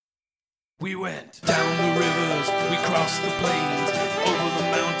We went down the rivers, we crossed the plains, over the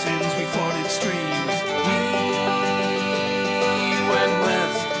mountains, we forded streams. We went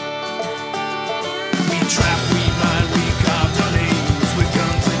west. We trapped, we mined, we carved our names. With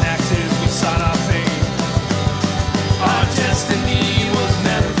guns and axes, we sought our fame. Our destiny was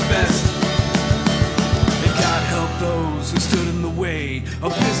manifest. And God help those who stood in the way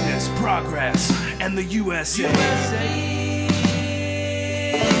of business, progress, and the USA.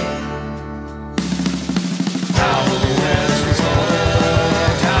 How the West was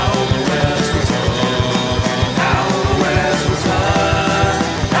fucked, how the West was fucked, how the West was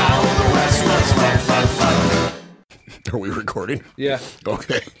fucked, how the West was fucked. Are we recording? Yeah.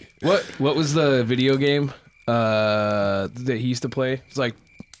 Okay. What was the video game that he used to play? It's like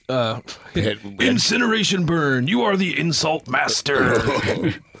Incineration Burn. You are the insult master.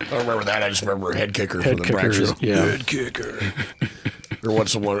 I don't remember that. I just remember Head Kicker from the Bragg Show. Yeah. Head kicker. Or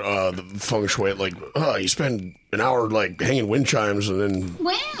what's the one, the feng shui, like, you spend an hour, like, hanging wind chimes and then...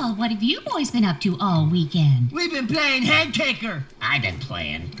 Well, what have you boys been up to all weekend? We've been playing Head Kicker. I've been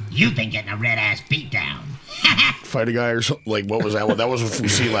playing. You've been getting a red-ass beatdown. Fight a guy or something. Like, what was that one? That was from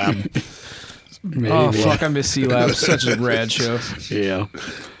C-Lab. Maybe. Oh, fuck, I miss C-Lab. Such a rad show. Yeah.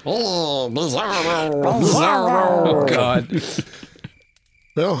 Oh, Oh, God.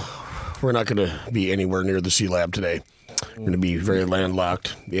 Well, we're not going to be anywhere near the C-Lab today. We're going to be very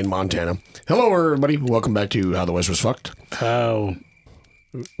landlocked in Montana. Hello, everybody. Welcome back to How the West Was Fucked. How?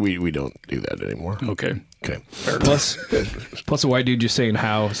 We don't do that anymore. Okay. Okay. Plus a white dude just saying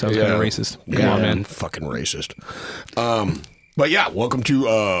how sounds kind of racist. Come on, man. Fucking racist. But yeah, welcome to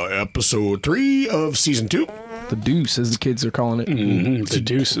episode 3 of season 2. The deuce, as the kids are calling it. Mm-hmm. The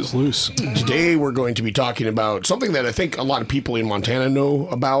deuce is loose. Today we're going to be talking about something that I think a lot of people in Montana know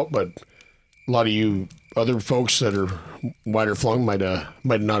about, but a lot of you other folks that are wider flung might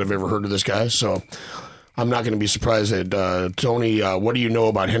not have ever heard of this guy. So I'm not going to be surprised that Tony. What do you know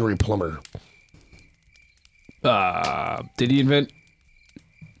about Henry Plummer? Did he invent,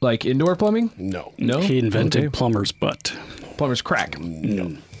 like, indoor plumbing? No. No? He invented Okay. plumber's butt. Plumber's crack.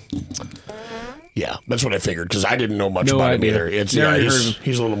 No. Yeah, that's what I figured because I didn't know much No about him idea. either. It's Never heard of he's, him.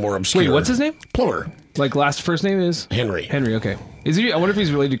 he's a little more obscure. Wait, what's his name? Plummer. Like, first name is? Henry. Henry, okay. Is he? I wonder if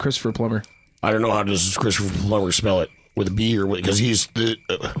he's related to Christopher Plummer. I don't know how does Christopher Plummer spell it, with a B or because he's the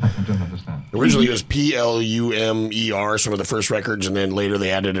originally it was Plumer, some of the first records, and then later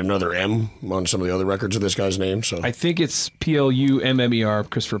they added another M on some of the other records of this guy's name. So I think it's Plummer,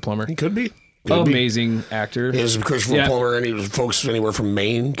 Christopher Plummer. he could be. Could be. Amazing actor. Is Christopher Yeah. Plummer any folks anywhere from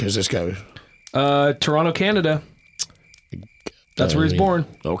Maine? Because this guy. Toronto, Canada. That's where he's born.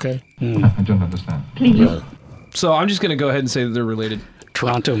 Okay. I don't understand. So I'm just going to go ahead and say that they're related.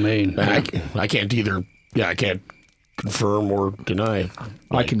 Toronto, Maine. I can't either. Yeah, I can't confirm or deny.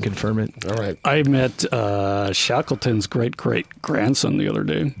 I can confirm it. All right. I met Shackleton's great-great-grandson the other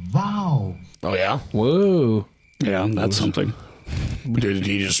day. Wow. Oh yeah. Whoa. Yeah, that's something. Did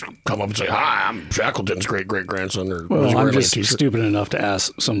he just come up and say, "Hi, I'm Shackleton's great great grandson"? Or Well, I'm just stupid enough to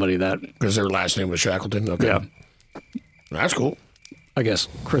ask somebody that. because their last name was Shackleton. Okay. Yeah. That's cool. I guess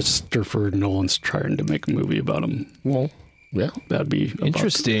Christopher Nolan's trying to make a movie about him. Well, yeah. That'd be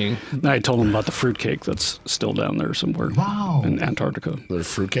Interesting. I told him about the fruitcake that's still down there somewhere Wow. in Antarctica. The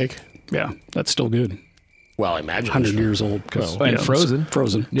fruitcake. Yeah, that's still good. Well, I imagine 100 it's years old. 'Cause, and it's frozen.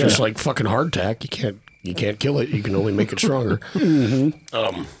 Frozen. Yeah. just like fucking hardtack. You can't kill it. You can only make it stronger.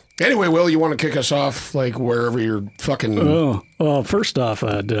 Anyway, Will, you want to kick us off like wherever you're fucking? Oh, well, first off,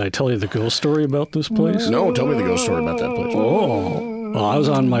 did I tell you the ghost story about this place? No, tell me the ghost story about that place. Oh, well, I was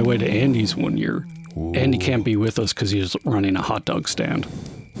on my way to Andy's one year. Andy can't be with us because he's running a hot dog stand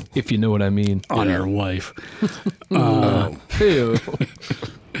If you know what I mean. on your wife. Ew.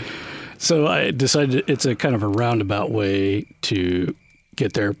 So I decided it's a kind of a roundabout way to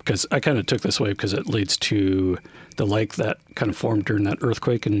get there because I kind of took this way because it leads to the lake that kind of formed during that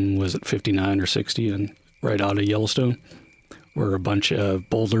earthquake and was it 59 or 60 and right out of Yellowstone where a bunch of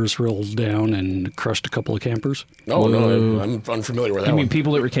boulders rolled down and crushed a couple of campers. Oh no, I'm unfamiliar with that You mean one.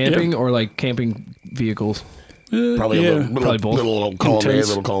 people that were camping or like camping vehicles? Probably yeah, a little, probably both. little column A, Intense.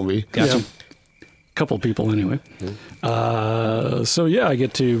 little column B. Gotcha. Yeah. Couple of people anyway. So yeah, I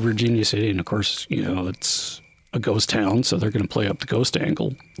get to Virginia City and of course, it's a ghost town, so they're going to play up the ghost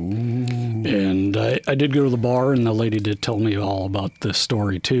angle. And I did go to the bar, and the lady did tell me all about this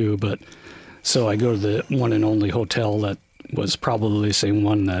story too. But so I go to the one and only hotel that was probably the same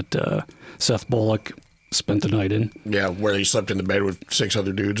one that Seth Bullock spent the night in. Yeah, where he slept in the bed with 6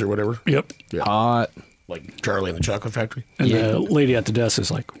 other dudes or whatever. Yep. Hot. Like Charlie in the Chocolate Factory. And the lady at the desk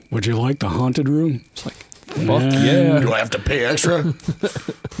is like, "Would you like the haunted room?" It's like, Fuck yeah. Do I have to pay extra?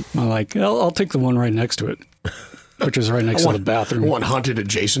 I'm like, I'll take the one right next to it, which is right next to the bathroom. I want haunted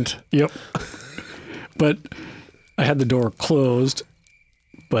adjacent. Yep. But I had the door closed,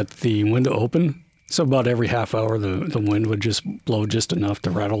 but the window open. So about every half hour, the wind would just blow just enough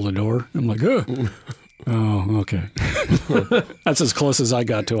to rattle the door. I'm like, oh, okay. That's as close as I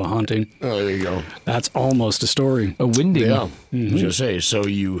got to a haunting. Oh, there you go. That's almost a story. A winding. Yeah. I was gonna say. So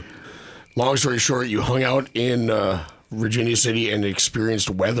long story short, you hung out in Virginia City and experienced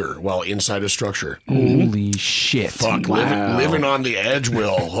weather while inside a structure. Holy shit. Fuck, living on the edge,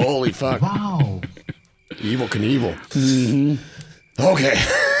 Will. Holy fuck. Wow. Evil Knievel. Okay.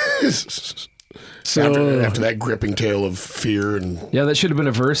 So after that gripping tale of fear and Yeah, that should have been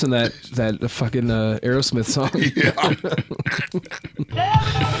a verse in that fucking Aerosmith song.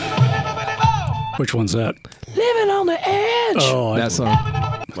 which one's that? Living on the edge. Oh, That song.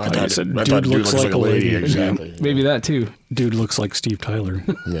 I thought, said, I thought dude looks like a lady. Exactly. Maybe that too. dude looks like Steve Tyler.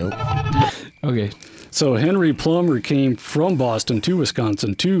 Yeah. Okay. So Henry Plummer came from Boston to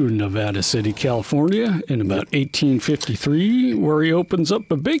Wisconsin to Nevada City, California in about 1853, where he opens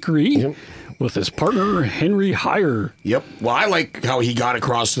up a bakery with his partner, Henry Heyer. Yep. Well, I like how he got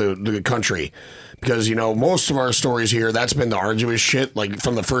across the country because, most of our stories here, that's been the arduous shit, like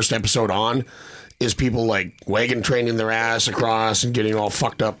from the first episode on, is people like wagon training their ass across and getting all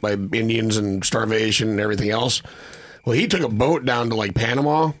fucked up by Indians and starvation and everything else. Well, he took a boat down to like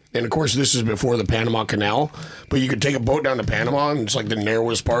Panama, and of course this is before the Panama Canal, but you could take a boat down to Panama, and it's like the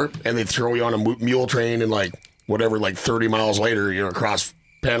narrowest part, and they throw you on a mule train and like 30 miles later, across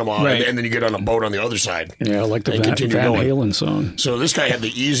Panama, Right. and then you get on a boat on the other side. Yeah, like the And Van continue going. Halen song. So this guy had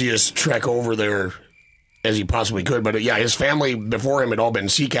the easiest trek over there as he possibly could. But yeah, his family before him had all been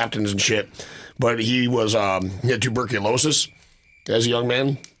sea captains and shit. But he had tuberculosis as a young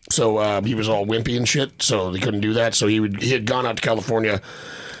man. So he was all wimpy and shit. So they couldn't do that. So he had gone out to California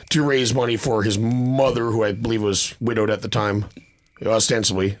to raise money for his mother, who I believe was widowed at the time.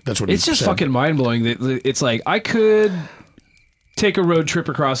 Ostensibly, that's what It's he just said. fucking mind blowing that it's like I could take a road trip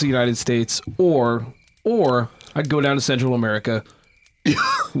across the United States, or I'd go down to Central America,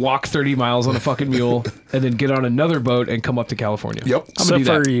 walk 30 miles on a fucking mule, and then get on another boat and come up to California. Yep. I'm gonna Except do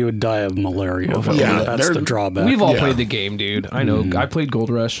for that. you would die of malaria. yeah, That's they're- the drawback. We've all Yeah. played the game, dude. I know. I played Gold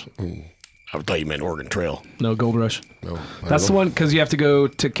Rush. I thought you meant Oregon Trail. No, Gold Rush. No, That's the one because you have to go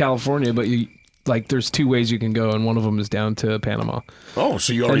to California, but there's two ways you can go, and one of them is down to Panama, Oh,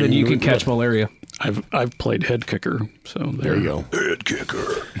 so you and already then you knew can it? catch malaria. I've played head kicker, so There you go. Head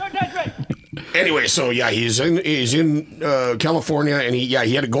kicker. Anyway, so yeah, he's in California, and he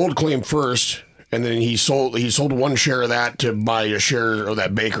had a gold claim first, and then he sold one share of that to buy a share of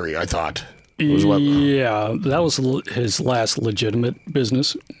that bakery. I thought. Was what- Yeah, that was his last legitimate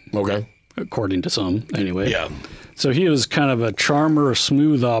business, Okay. according to some, anyway. Yeah. So he was kind of a charmer, a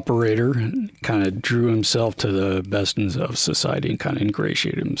smooth operator, and kind of drew himself to the best of society and kind of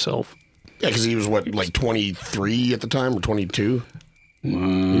ingratiated himself. Yeah, because he was like 23 at the time, or 22. He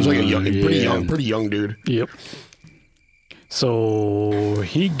was like a pretty young dude. Yep. So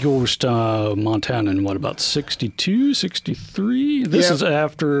he goes to Montana in about 62, 63? This Yeah. is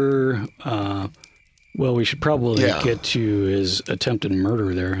after, we should probably Yeah. get to his attempted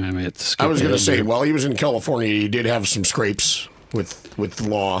murder there. I mean, I was going to say, while he was in California, he did have some scrapes with the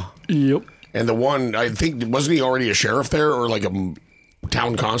law. Yep. And the one, I think, wasn't he already a sheriff there, or like a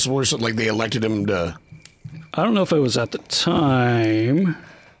town constable or something? Like they elected him to. I don't know if it was at the time,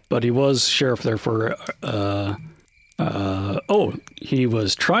 but he was sheriff there for. He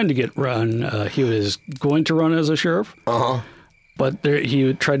was trying to get run. He was going to run as a sheriff. But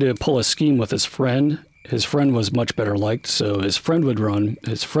he tried to pull a scheme with his friend. His friend was much better liked, so his friend would run.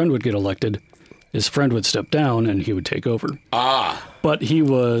 His friend would get elected. His friend would step down, and he would take over. But he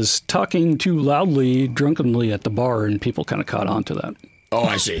was talking too loudly, drunkenly at the bar, and people kind of caught on to that. Oh,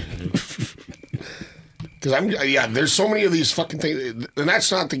 I see. Because there's so many of these fucking things, and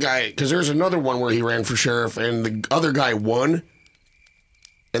that's not the guy. Because there's another one where he ran for sheriff, and the other guy won.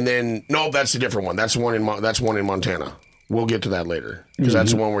 And then no, that's a different one. That's one in Montana. We'll get to that later because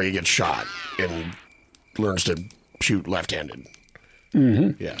that's the one where he gets shot and learns to shoot left-handed.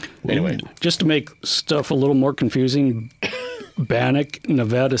 Yeah. Anyway, Just to make stuff a little more confusing, Bannock,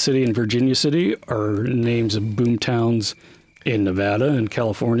 Nevada City, and Virginia City are names of boom towns in Nevada and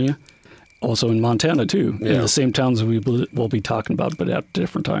California. Also in Montana, too. Yeah. In the same towns we will be talking about, but at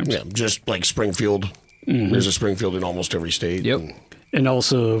different times. yeah, just like Springfield. There's a Springfield in almost every state. Yep. And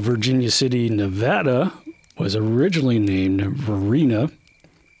also Virginia City, Nevada was originally named Verena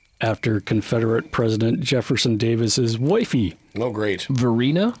after Confederate President Jefferson Davis's wifey. Oh, great.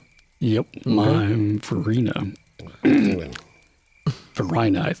 Verena. Yep, mime Farina.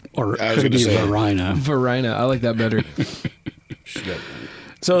 Farina, or I was could it be gonna say- Varina? Varina. I like that better.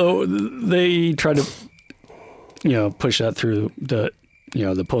 So they try to, push that through the,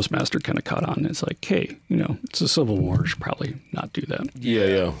 the postmaster kind of caught on. It's like, hey, it's a civil war. Should probably not do that.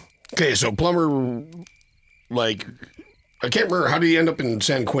 Yeah. Okay, so Plummer, like, I can't remember, how did he end up in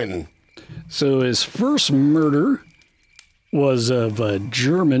San Quentin? So his first murder was of a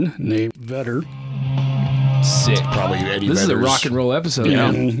German named Vetter. Sick. Probably Eddie This is a Vedder's- rock and roll episode. Yeah.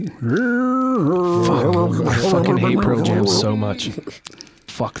 I fucking hate Pearl Jam so much.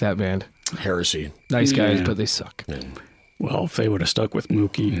 Fuck that band. Heresy. Nice guys, Yeah. but they suck. Well, if they would have stuck with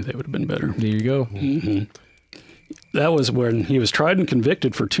Mookie, they would have been better. There you go. That was when he was tried and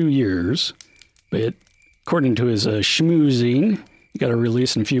convicted for 2 years. But according to his schmoozing, he got a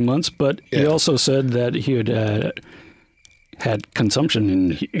release in a few months. But he Yeah. also said that he had consumption,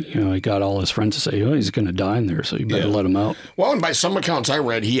 and he got all his friends to say, "Oh, he's going to die in there, so you better Yeah. let him out." Well, and by some accounts I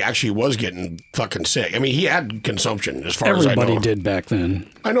read, he actually was getting fucking sick. I mean, he had consumption, as far as I Everybody know. did back then.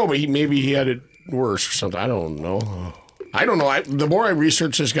 I know, but maybe he had it worse or something. I don't know. The more I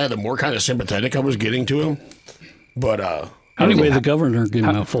researched this guy, the more kind of sympathetic I was getting to him. But Anyway, the governor gave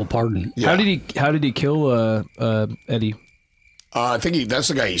him a full pardon. How did he kill Eddie? I think that's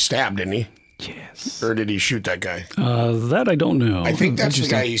the guy he stabbed, didn't he? Yes. Or did he shoot that guy? That I don't know. I think that's the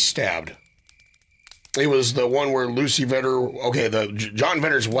guy he stabbed. It was the one where Lucy Vetter. Okay, John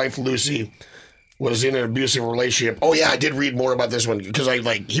Vetter's wife Lucy was in an abusive relationship. Oh yeah, I did read more about this one because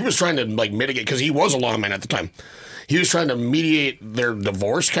he was trying to mitigate, because he was a lawman at the time. He was trying to mediate their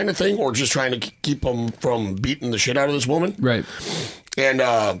divorce kind of thing, or just trying to keep them from beating the shit out of this woman. Right. And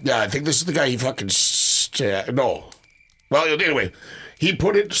I think this is the guy he fucking no. Well, anyway, he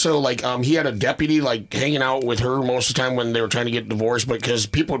put it so he had a deputy hanging out with her most of the time when they were trying to get divorced, but because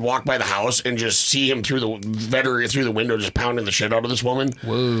people would walk by the house and just see him through the window just pounding the shit out of this woman.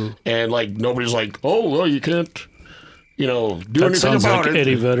 Whoa. And nobody's like, oh well, you can't do that anything sounds about like it.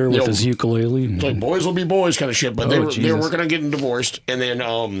 Eddie Vedder with his ukulele. It's like boys will be boys kind of shit, but they were Jesus. working on getting divorced, and then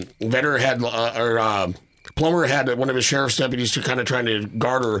Vetter had Plummer had one of his sheriff's deputies to kind of trying to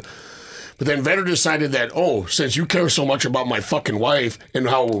guard her, but then Vetter decided that, oh, since you care so much about my fucking wife and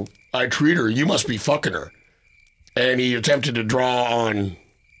how I treat her, you must be fucking her, and he attempted to draw on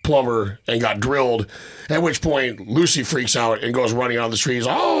Plummer and got drilled, at which point Lucy freaks out and goes running on the streets.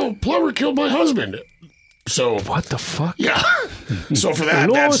 Oh, Plummer killed my husband. So What the fuck? yeah. So for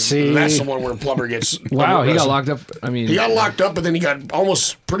that, that's Lucy. the one where Plummer gets. Wow, he got locked up. I mean, He got locked up, but then he got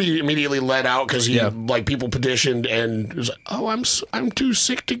almost pretty immediately let out because he Yeah. people petitioned and was like, "Oh, I'm too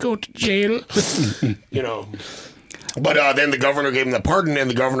sick to go to jail," But then the governor gave him the pardon, and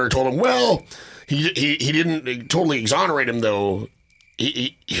the governor told him, "Well, he didn't totally exonerate him though.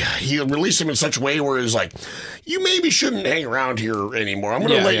 He released him in such a way where he was like, you maybe shouldn't hang around here anymore. I'm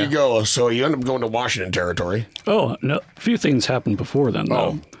going to let you go." So you end up going to Washington Territory. Oh, no, a few things happened before then,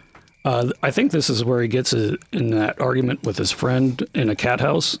 though. I think this is where he gets in that argument with his friend in a cat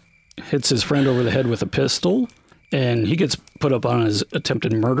house, hits his friend over the head with a pistol, and he gets put up on his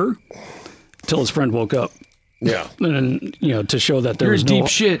attempted murder until his friend woke up. Yeah. And, to show that there you're was in no... deep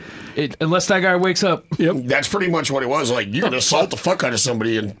shit. Unless that guy wakes up. That's pretty much what it was. You can assault the fuck out of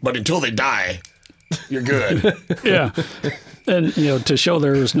somebody, but until they die, you're good. Yeah. And, to show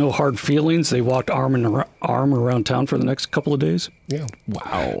there was no hard feelings, they walked arm around town for the next couple of days. Yeah.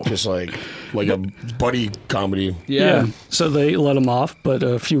 Wow. Just like a buddy comedy. Yeah. So they let him off, but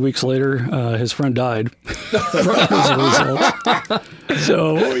a few weeks later, his friend died as a result.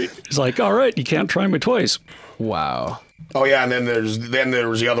 So he's like, all right, you can't try me twice. Wow. Oh yeah, and then there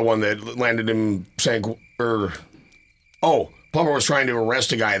was the other one that landed him saying, Plummer was trying to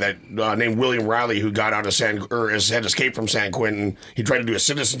arrest a guy that named William Riley, who got out of had escaped from San Quentin. He tried to do a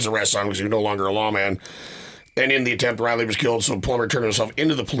citizen's arrest on him because he was no longer a lawman. And in the attempt, Riley was killed. So Plummer turned himself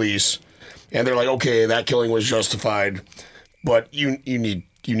into the police, and they're like, "Okay, that killing was justified, but you need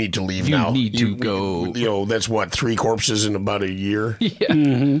to leave now. You need to go." That's what, 3 corpses in about a year.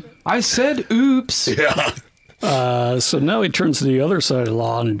 Yeah. I said, oops. Yeah. So now he turns to the other side of the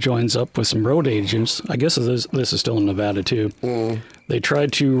law and joins up with some road agents. I guess this is still in Nevada, too. They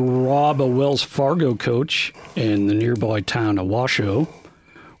tried to rob a Wells Fargo coach in the nearby town of Washoe.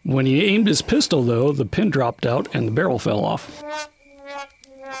 When he aimed his pistol, though, the pin dropped out and the barrel fell off.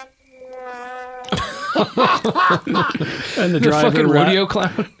 And the driver... Fucking rodeo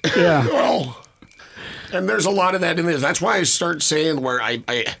clown. Yeah. Well, and there's a lot of that in this. That's why I start saying where I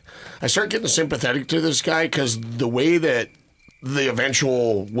start getting sympathetic to this guy, because the way that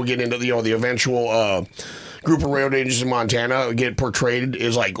we'll get into the eventual group of road agents in Montana get portrayed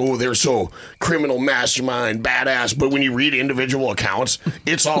as like, oh, they're so criminal mastermind, badass. But when you read individual accounts,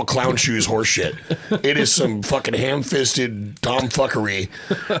 it's all clown shoes horse shit. It is some fucking ham-fisted tomfuckery.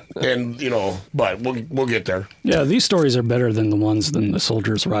 And, but we'll get there. Yeah, these stories are better than the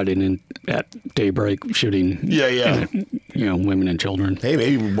soldiers riding in at daybreak shooting. Yeah. Women and children. Hey,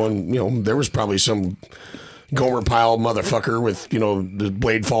 maybe one, there was probably some Gomer Pyle motherfucker with, the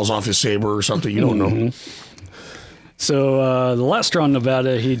blade falls off his saber or something. You don't know. So the last straw in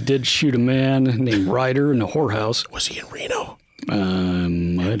Nevada, he did shoot a man named Ryder in a whorehouse. Was he in Reno?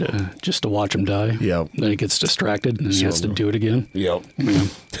 Just to watch him die. Yep. Then he gets distracted and he has to do it again. Yep. Yeah.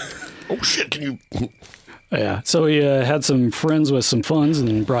 Oh, shit, can you... Yeah, so he had some friends with some funds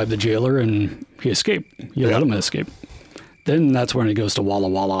and bribed the jailer, and he escaped. He let him escape. Then that's when he goes to Walla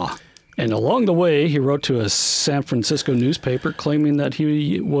Walla. And along the way, he wrote to a San Francisco newspaper claiming that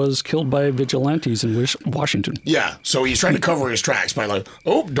he was killed by vigilantes in Washington. Yeah, so he's trying to cover his tracks by like,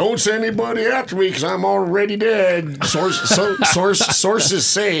 oh, don't send anybody after me because I'm already dead. Sources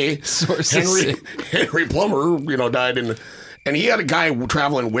say Henry Plummer, died in... And he had a guy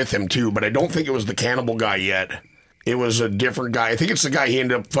traveling with him, too, but I don't think it was the cannibal guy yet. It was a different guy. I think it's the guy he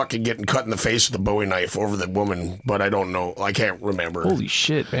ended up fucking getting cut in the face with a Bowie knife over the woman, but I don't know. I can't remember. Holy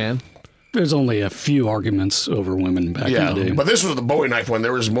shit, man. There's only a few arguments over women back in the day. But this was the Bowie knife one.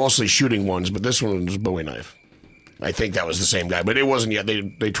 There was mostly shooting ones, but this one was Bowie knife. I think that was the same guy, but it wasn't yet.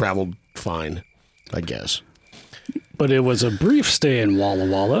 They traveled fine, I guess. But it was a brief stay in Walla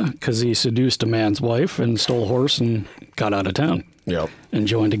Walla because he seduced a man's wife and stole a horse and got out of town. Yep. And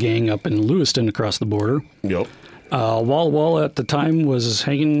joined a gang up in Lewiston across the border. Yep. Walla Walla at the time was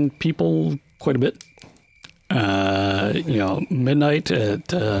hanging people quite a bit. Midnight at,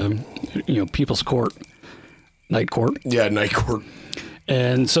 People's Court. Night Court. Yeah, Night Court.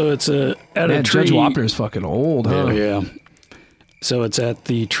 And so it's at a tree. Judge Wapner's fucking old, huh? Yeah. So it's at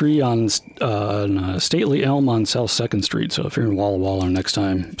the tree on Stately Elm on South 2nd Street. So if you're in Walla Walla next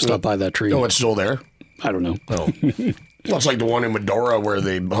time, stop by that tree. Oh, it's still there? I don't know. Oh. Well, it's like the one in Medora where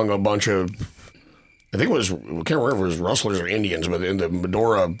they hung a bunch of, I think it was, I can't remember if it was rustlers or Indians, but in the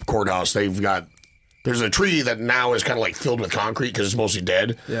Medora courthouse, there's a tree that now is kind of like filled with concrete because it's mostly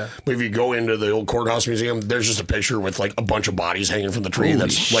dead. Yeah. But if you go into the old courthouse museum, there's just a picture with like a bunch of bodies hanging from the tree. Holy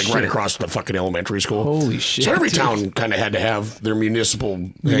that's like shit. right across the fucking elementary school. Holy shit. So every town kind of had to have their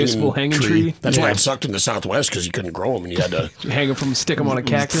municipal hanging tree. That's why it sucked in the Southwest because you couldn't grow them and you had to stick them on a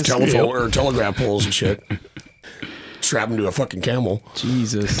cactus. telephone or telegraph poles and shit. Strap them to a fucking camel.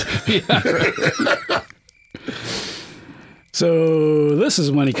 Jesus. So this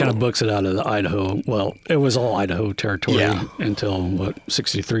is when he kind of books it out of the Idaho. Well, it was all Idaho territory until,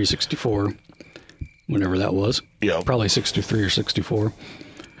 63, 64, whenever that was. Yeah. Probably 63 or 64.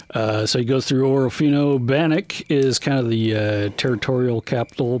 So he goes through Orofino. Bannock is kind of the territorial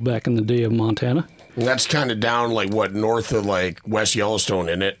capital back in the day of Montana. And that's kind of down like north of like West Yellowstone,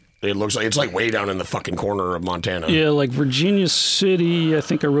 isn't it? It looks like it's like way down in the fucking corner of Montana. Yeah, like Virginia City, I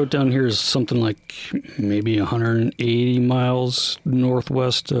think I wrote down here is something like maybe 180 miles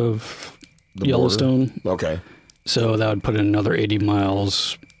northwest of The Yellowstone. border. Okay. So that would put it another 80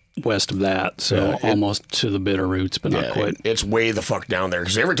 miles west of that. So almost to the Bitterroots, but not quite. It's way the fuck down there.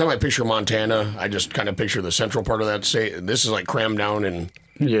 Because every time I picture Montana, I just kind of picture the central part of that state. This is like crammed down in...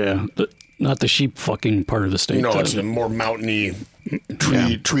 Yeah, not the sheep fucking part of the state. No, it's the more mountainy,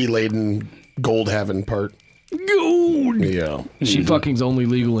 tree-laden, gold-having part. Gold! Yeah. Sheep fucking's only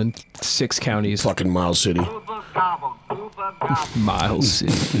legal in 6 counties. Fucking Miles City. Miles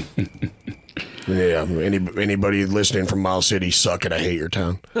City. Yeah, anybody listening from Miles City, suck it. I hate your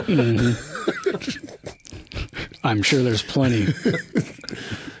town. I'm sure there's plenty.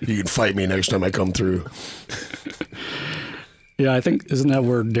 You can fight me next time I come through. Yeah, I think, isn't that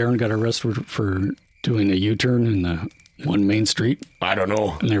where Darren got arrested for doing a U-turn in the one main street? I don't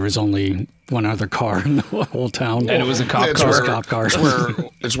know. And there was only one other car in the whole town. And it was a cop car. It was a cop car.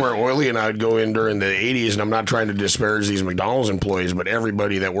 It's where Oily and I would go in during the 80s, and I'm not trying to disparage these McDonald's employees, but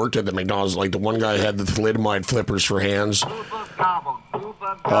everybody that worked at the McDonald's, like the one guy had the thalidomide flippers for hands.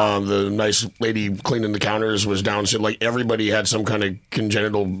 The nice lady cleaning the counters was down. So like everybody had some kind of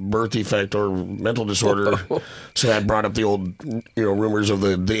congenital birth defect or mental disorder. So that brought up the old, rumors of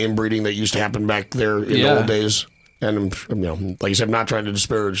the inbreeding that used to happen back there in the old days. And like I said, I'm not trying to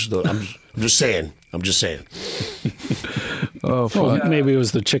disparage. I'm just saying. Oh, fuck. Well, maybe it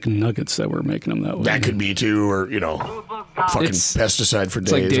was the chicken nuggets that were making them that way. That could be too, or fucking pesticide for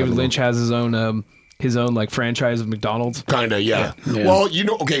days. It's like David Lynch has his own his own like franchise of McDonald's. Kind of, yeah. Yeah. Well,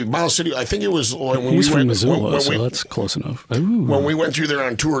 okay, Miles City. I think it was when He's we from went. Missoula, when so we- that's close enough. When we went through there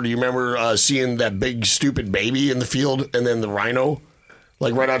on tour, do you remember seeing that big stupid baby in the field, and then the rhino,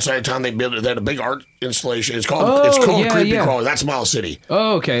 like right outside of town? They had a big art installation. It's called yeah, Creepy yeah. Crawler. That's Miles City,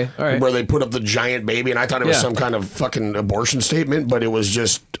 Oh, okay, all right. where they put up the giant baby, and I thought it was Yeah. some kind of fucking abortion statement, but it was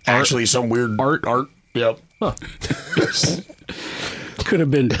just actually some weird Art. Yep. Could have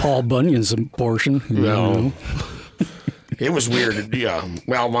been Paul Bunyan's abortion. No. It was weird. Yeah.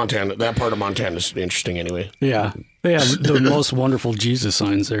 Well, Montana. That part of Montana is interesting, anyway. Yeah. They have the most wonderful Jesus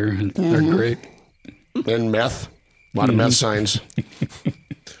signs there. And they're great. And meth. A lot of meth signs.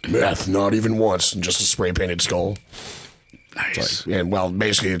 Meth, not even once, just a spray painted skull. Nice. And well,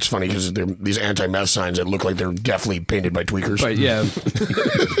 basically, it's funny because they're these anti-meth signs that look like they're definitely painted by tweakers. But yeah,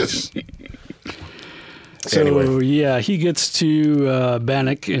 So, Anyway. yeah, he gets to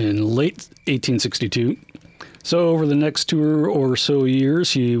Bannock in late 1862. So, over the next 2 or so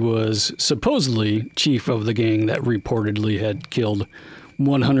years, he was supposedly chief of the gang that reportedly had killed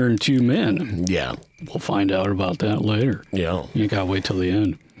 102 men. Yeah, We'll find out about that later. yeah. You gotta wait till the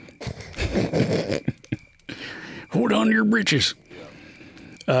end. Hold on to your britches.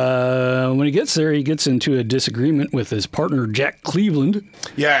 When he gets there, he gets into a disagreement with his partner Jack Cleveland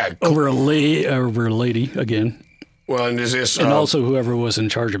Yeah. over a lady again, Well, and is this and also whoever was in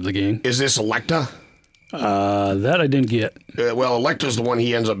charge of the gang. is this Electa? That I didn't get. Well, Electa's the one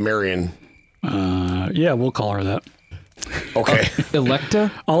he ends up marrying. Yeah, we'll call her that. Okay.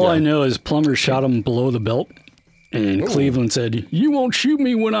 Electa. All I know is Plummer shot him below the belt, and Cleveland said, "You won't shoot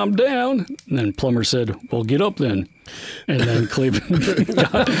me when I'm down." And then Plummer said, "Well, get up then." And then Cleveland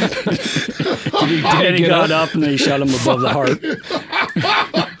got, and he got up and they shot him above the heart.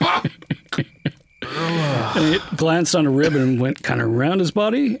 And it glanced on a ribbon and went kind of around his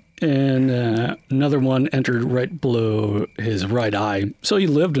body, and another one entered right below his right eye. So he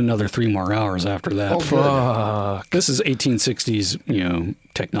lived another 3 more hours after that. Fuck. This is 1860s,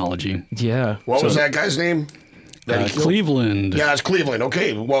 technology. Yeah. What was that guy's name? That he killed? Cleveland. Yeah, it's Cleveland.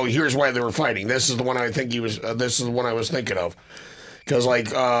 Okay. Well, here's why they were fighting. This is the one I think he was. This is the one I was thinking of, because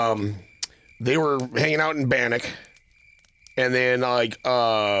they were hanging out in Bannock, and then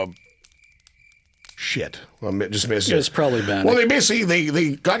shit. I just missed it. It's probably Bannock. Well, they basically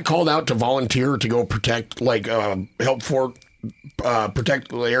they got called out to volunteer to go protect help protect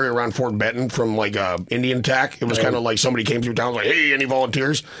the area around Fort Benton from Indian attack. It was kind of like somebody came through town was like, "Hey, any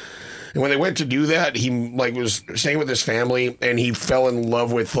volunteers?" And when they went to do that, he was staying with his family, and he fell in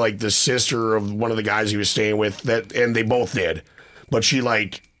love with the sister of one of the guys he was staying with. And they both did, but she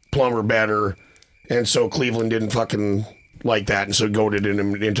Plummer better, and so Cleveland didn't fucking like that, and so goaded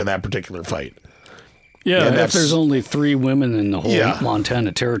him into that particular fight. Yeah, if that's- there's only 3 women in the whole Yeah.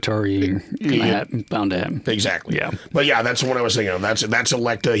 Montana territory, bound to happen. Exactly. Yeah. But yeah, that's the one I was thinking of. That's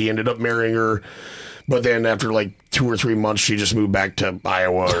Electa. He ended up marrying her. But then after 2 or 3 months, she just moved back to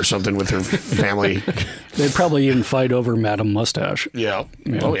Iowa or something with her family. They'd probably even fight over Madam Mustache. Yeah.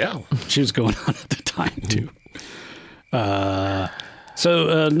 Oh, yeah. She was going on at the time, too.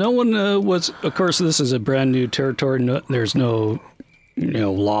 So no one was, of course, this is a brand new territory. No, there's no,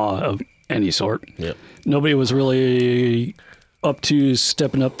 law of any sort. Yep. Nobody was really up to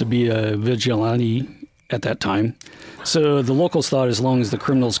stepping up to be a vigilante at that time. So the locals thought as long as the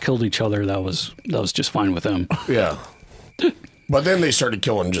criminals killed each other, that was just fine with them. Yeah. But then they started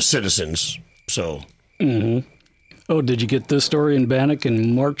killing just citizens. So. Oh, did you get this story in Bannock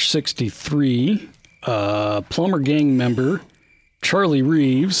in March 63? Plummer gang member Charlie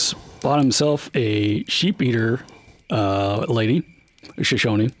Reeves bought himself a sheep eater lady, a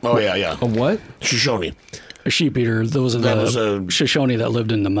Shoshone. Oh, yeah, yeah. A what? Shoshone. A sheep eater. Those are the was a- Shoshone that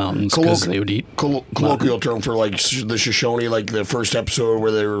lived in the mountains because they would eat. Colloquial term for the Shoshone, the first episode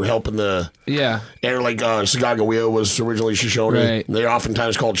where they were helping the. Yeah. And Sagaga was originally Shoshone. Right. They're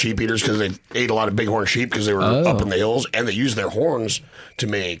oftentimes called sheep eaters because they ate a lot of bighorn sheep because they were up in the hills, and they used their horns to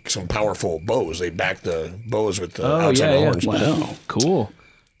make some powerful bows. They backed the bows with the outside yeah. horns. Wow. Cool.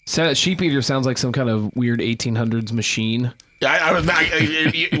 Sheep eater sounds like some kind of weird 1800s machine. I was not,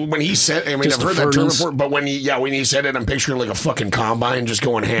 when he said. I mean, Just I've heard a that term furnace. before, but when he said it, I'm picturing a fucking combine just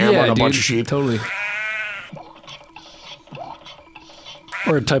going ham on a bunch of sheep. Totally.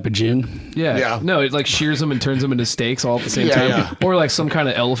 Or a type of gin. Yeah. Yeah. No, it shears them and turns them into steaks all at the same Yeah, time. yeah. Or some kind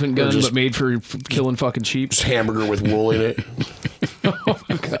of elephant gun, just- but made for killing fucking sheep. Just hamburger with wool in it.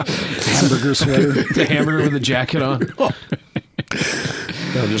 Hamburger sweater. The hamburger with a jacket on.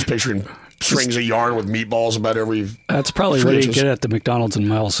 I'm just picturing strings of yarn with meatballs about every. That's probably what you get at the McDonald's in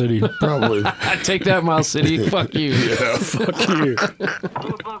Miles City. Probably. Take that, Miles City. Fuck you. Yeah. Fuck you.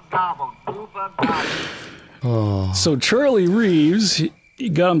 Super gobble, super So Charlie Reeves, he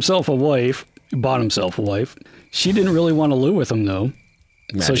got himself a wife, bought himself a wife. She didn't really want to live with him, though.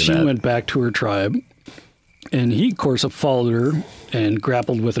 So she went back to her tribe. And he, of course, followed her and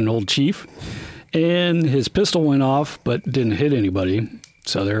grappled with an old chief. And his pistol went off, but didn't hit anybody.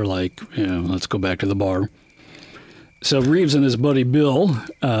 So they're like, let's go back to the bar. So Reeves and his buddy Bill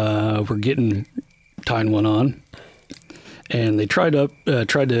were getting tying one on. And they tried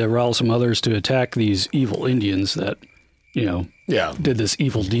to rile some others to attack these evil Indians that, did this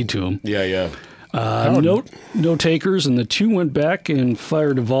evil deed to them. Yeah. No takers, and the two went back and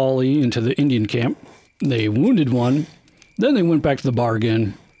fired a volley into the Indian camp. They wounded one. Then they went back to the bar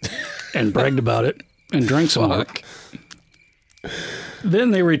again and bragged about it and drank some more.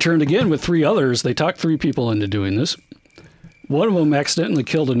 Then they returned again with 3 others. They talked 3 people into doing this. One of them accidentally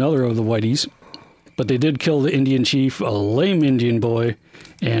killed another of the whiteys, but they did kill the Indian chief, a lame Indian boy,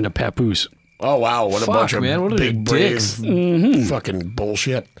 and a papoose. Oh, wow. What a bunch of what big, brave fucking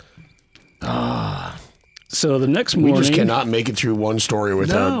bullshit. So the next morning... We just cannot make it through one story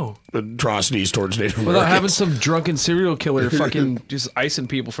without atrocities towards Native Americans. Without having some drunken serial killer fucking just icing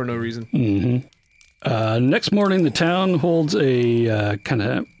people for no reason. Next morning, the town holds a kind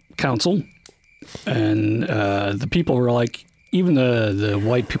of council, and the people were like, even the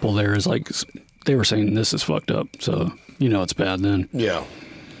white people there is like, they were saying this is fucked up, so it's bad then. Yeah.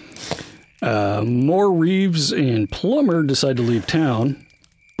 Moore, Reeves, and Plummer decided to leave town,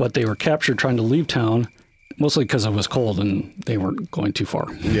 but they were captured trying to leave town, mostly because it was cold and they weren't going too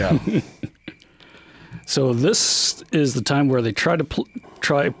far. Yeah. So this is the time where they try to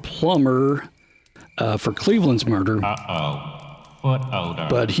try Plummer for Cleveland's murder. Foot odor.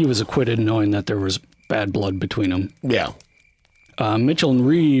 But he was acquitted, knowing that there was bad blood between them. Yeah. Mitchell and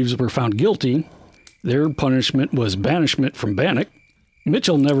Reeves were found guilty. Their punishment was banishment from Bannock.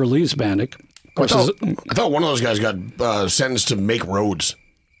 Mitchell never leaves Bannock. I thought one of those guys got sentenced to make roads.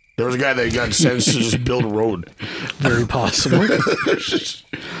 There was a guy that got sentenced to just build a road. Very possible.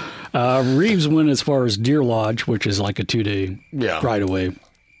 Reeves went as far as Deer Lodge, which is like a 2-day ride away.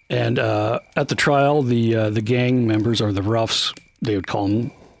 And at the trial, the gang members, or the roughs, they would call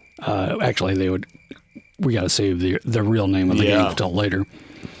them. We got to save the real name of the gang until later.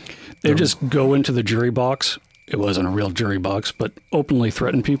 They just go into the jury box. It wasn't a real jury box, but openly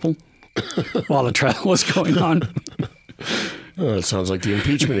threaten people while the trial was going on. Oh, it sounds like the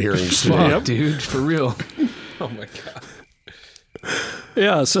impeachment hearings. Fuck, dude, for real. Oh my god.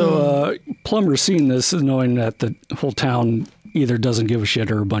 Yeah, so Plummer seeing this, knowing that the whole town either doesn't give a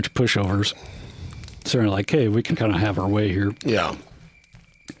shit or a bunch of pushovers. So they're like, hey, we can kind of have our way here. Yeah.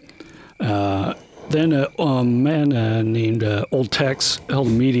 Then a man named Old Tex held a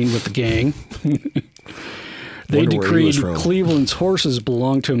meeting with the gang. They decreed Cleveland's horses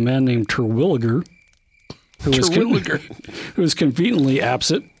belonged to a man named Terwilliger, who was conveniently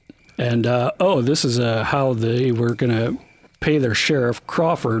absent. And, this is how they were going to pay their sheriff,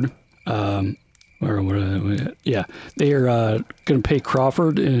 Crawford. They are going to pay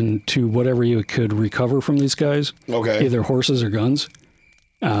Crawford into whatever you could recover from these guys. Okay. Either horses or guns.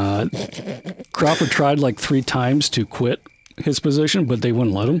 Crawford tried like 3 times to quit his position, but they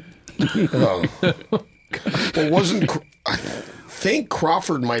wouldn't let him. Well, I think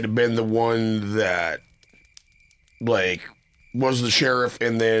Crawford might have been the one that, like, was the sheriff,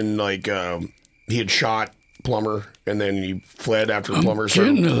 and then, like, he had shot Plummer, and then he fled after Plummer.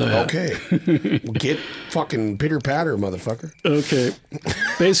 Okay. Well, get fucking pitter-patter, motherfucker. Okay.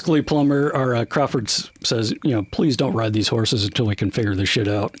 Basically, Crawford says, please don't ride these horses until we can figure this shit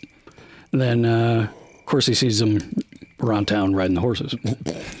out. And then, of course, he sees them around town riding the horses.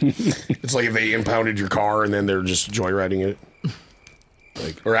 It's like if they impounded your car and then they're just joyriding it.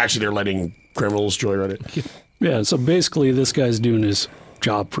 Or actually, they're letting criminals joyride it. Yeah, so basically, this guy's doing his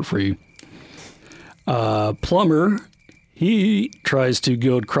job for free. Plummer, he tries to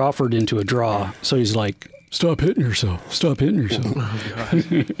goad Crawford into a draw. So he's like, stop hitting yourself. Stop hitting yourself. Oh,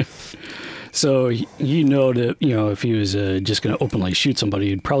 God. So that, if he was just going to openly shoot somebody,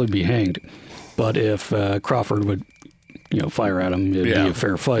 he'd probably be hanged. But if Crawford would, fire at him, it'd be a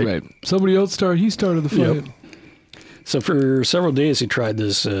fair fight. Right. Somebody else he started the fight. Yep. So for several days, he tried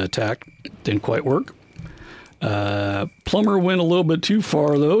this attack. Didn't quite work. Plummer went a little bit too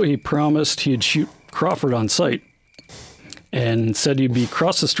far, though. He promised he'd shoot Crawford on sight and said he'd be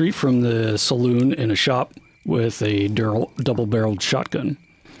across the street from the saloon in a shop with a double-barreled shotgun.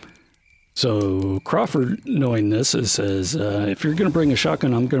 So Crawford, knowing this, says, if you're going to bring a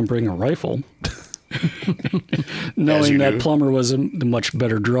shotgun, I'm going to bring a rifle. Knowing that Plummer was a much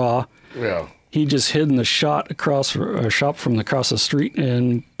better draw. Yeah. he just hid in the shop from across the street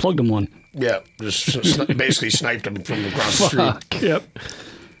and plugged him one. Yeah, just basically sniped him from across the street. Yep.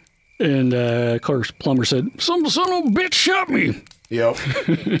 And of course, Plummer said, "Some son of a bitch shot me." Yep.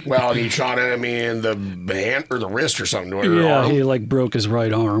 Well, he shot at him in the hand or the wrist or something. Or Yeah, arm. he like broke his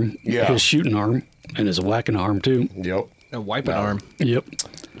right arm, his shooting arm, and his whacking arm too. Yep. A wiping arm. Yep.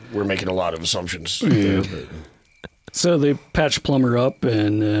 We're making a lot of assumptions. There, but- So they patched Plummer up,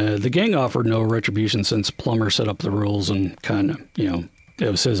 and the gang offered no retribution since Plummer set up the rules and kind of, it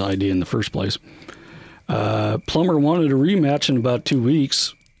was his idea in the first place. Plummer wanted a rematch in about 2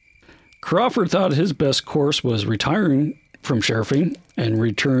 weeks. Crawford thought his best course was retiring from sheriffing and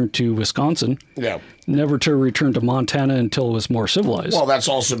return to Wisconsin, Yeah. never to return to Montana until it was more civilized. Well, that's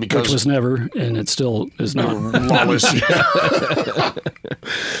also because which was never, and it still is not. lawless.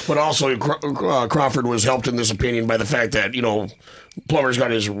 But also, Crawford was helped in this opinion by the fact that, Plummer's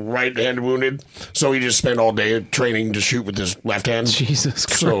got his right hand wounded, so he just spent all day training to shoot with his left hand. Jesus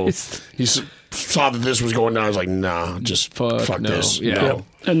So Christ. he saw that this was going down. I was like, nah, just fuck no. this. Yeah. No.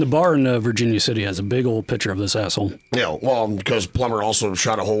 And the bar in Virginia City has a big old picture of this asshole. Yeah, well, because Plummer also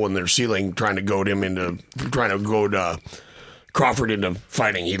shot a hole in their ceiling trying to goad Crawford into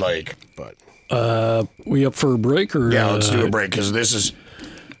fighting. But We up for a break? Or, yeah, let's do a break because this is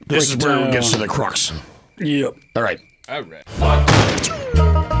where it gets to the crux. Yep. All right. All right.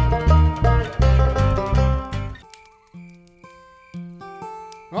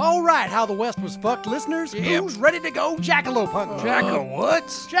 All right, How the West Was Fucked listeners. Who's ready to go jackalope hunting? Jackal what?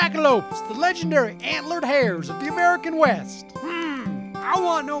 Jackalopes, the legendary antlered hares of the American West. I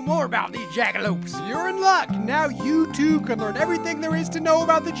want to know more about these jackalopes. You're in luck. Now you too can learn everything there is to know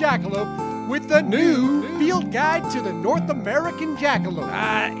about the jackalope with the new Field Guide to the North American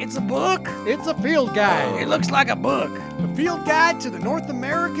Jackalope. It's a book? It's a field guide. It looks like a book. The Field Guide to the North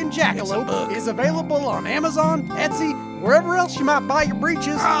American It's a Jackalope book. is available on Amazon, Etsy, wherever else you might buy your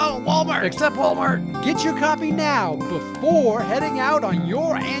breeches. Oh, Walmart. Except Walmart. Get your copy now before heading out on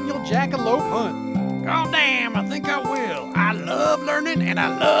your annual jackalope hunt. Oh, damn, I think I will. I love learning and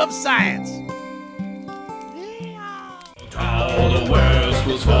I love science. All the West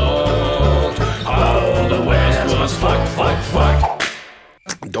was fucked. All the West was fucked.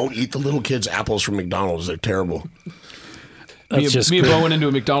 Don't eat the little kids' apples from McDonald's. They're terrible. Me That's just and good. Bo went into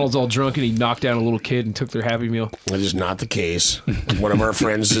a McDonald's all drunk, and he knocked down a little kid and took their Happy Meal. That is not the case. One of our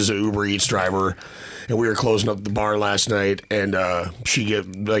friends is an Uber Eats driver, and we were closing up the bar last night, and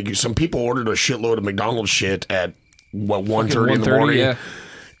some people ordered a shitload of McDonald's shit at 1:30 in the 1:30, morning, yeah.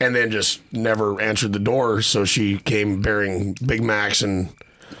 and then just never answered the door. So she came bearing Big Macs, and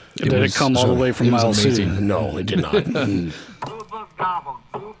Did it come all the way from it was Miles City? amazing. no, it did not.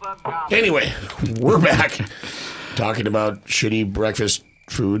 Anyway, we're back talking about shitty breakfast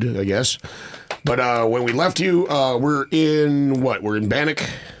food, I guess. But when we left you, we're in what? We're in Bannock,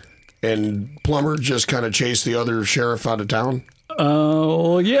 and Plummer just kind of chased the other sheriff out of town.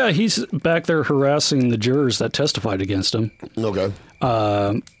 Well, yeah, he's back there harassing the jurors that testified against him. Okay.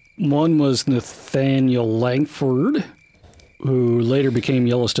 One was Nathaniel Langford, who later became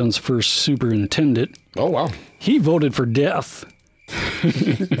Yellowstone's first superintendent. Oh, wow. He voted for death.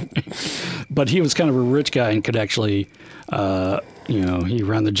 But he was kind of a rich guy and could actually, he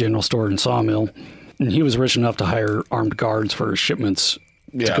ran the general store and sawmill. And he was rich enough to hire armed guards for shipments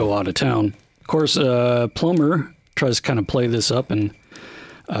to go out of town. Of course, Plummer tries to kind of play this up and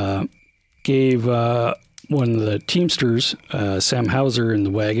gave one of the Teamsters, Sam Hauser, in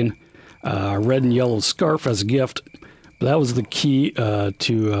the wagon, a red and yellow scarf as a gift. But that was the key to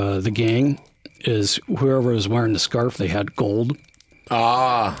the gang, is whoever was wearing the scarf, they had gold.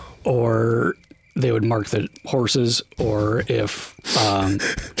 Or they would mark the horses, or if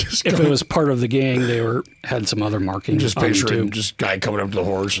it was part of the gang, they had some other marking. Just on them picturing too. just guy coming up to the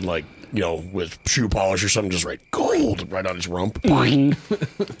horse and with shoe polish or something, just write gold right on his rump. And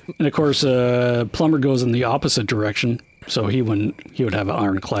of course, Plummer goes in the opposite direction, so he would have an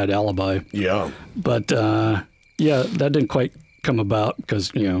ironclad alibi. Yeah. But that didn't quite come about because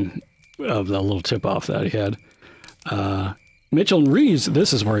of the little tip off that he had. Mitchell and Reeves,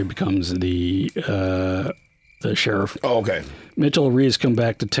 this is where he becomes the sheriff. Oh, okay. Mitchell and Reeves come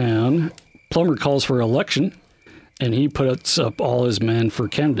back to town. Plummer calls for election, and he puts up all his men for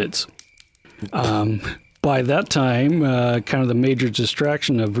candidates. By that time, kind of the major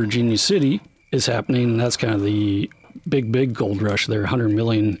distraction of Virginia City is happening, and that's kind of the big gold rush there, 100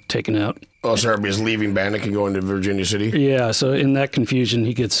 million taken out. Oh, so everybody's leaving Bannock and going to Virginia City? Yeah, so in that confusion,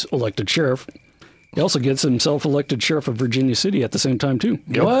 he gets elected sheriff. He also gets himself elected sheriff of Virginia City at the same time, too.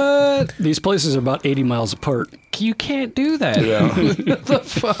 Yep. What? These places are about 80 miles apart. You can't do that. Yeah. What the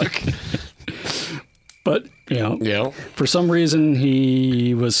fuck? But, for some reason,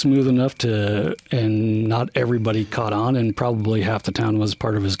 he was smooth enough and not everybody caught on, and probably half the town was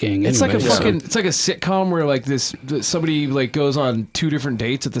part of his gang. It's anyway, like it's like a sitcom where like somebody like goes on 2 different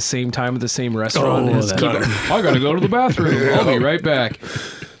dates at the same time at the same restaurant. Oh, I gotta go to the bathroom. I'll be right back.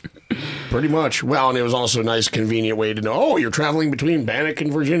 Pretty much. Well, and it was also a nice, convenient way to know, oh, you're traveling between Bannock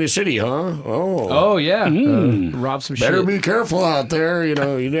and Virginia City, huh? Oh, yeah. Rob some Better shit. be careful out there.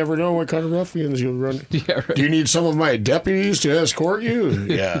 You never know what kind of ruffians you'll run. Yeah, right. Do you need some of my deputies to escort you?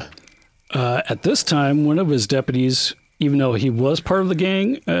 Yeah. At this time, one of his deputies, even though he was part of the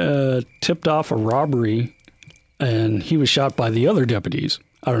gang, tipped off a robbery, and he was shot by the other deputies.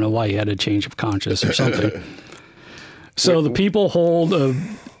 I don't know why he had a change of conscience or something. So the people hold a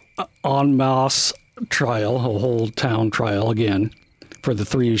en masse trial, a whole town trial again, for the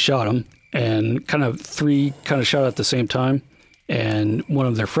 3 who shot him, and 3 shot at the same time. And one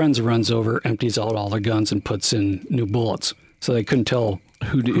of their friends runs over, empties out all their guns, and puts in new bullets. So they couldn't tell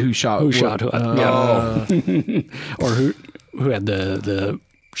who shot who. Or who had the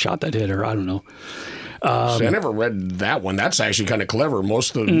shot that hit her. I don't know. See, I never read that one. That's actually kind of clever.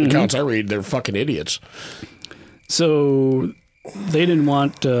 Most of the accounts I read, they're fucking idiots. So they didn't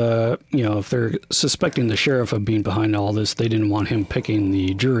want, if they're suspecting the sheriff of being behind all this, they didn't want him picking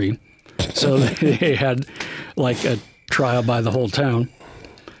the jury. So they had like a trial by the whole town.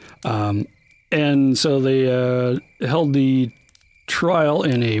 And so they held the trial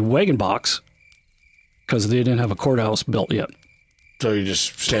in a wagon box because they didn't have a courthouse built yet. So you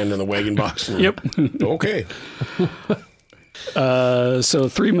just stand in the wagon box? Yep. Okay. So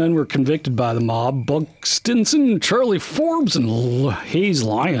 3 men were convicted by the mob: Buck Stinson, Charlie Forbes, and Hayes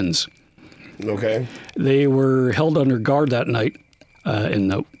Lyons. Okay. They were held under guard that night in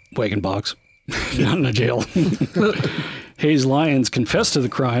the wagon box, not in a jail. Hayes Lyons confessed to the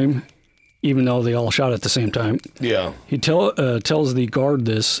crime, even though they all shot at the same time. Yeah. He tells the guard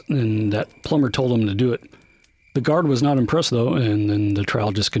this, and that Plummer told him to do it. The guard was not impressed, though, and then the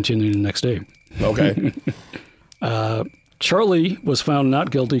trial just continued the next day. Okay. Charlie was found not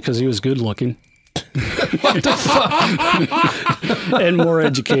guilty because he was good looking. What the fuck? And more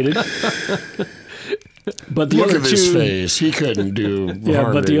educated. But the Look other at his two, face. He couldn't do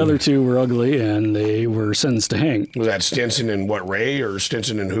yeah, but the other 2 were ugly, and they were sentenced to hang. Was that Stinson and what, Ray, or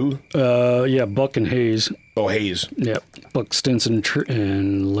Stinson and who? Yeah, Buck and Hayes. Oh, Hayes. Yeah, Buck Stinson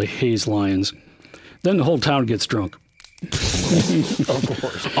and Hayes Lyons. Then the whole town gets drunk. Of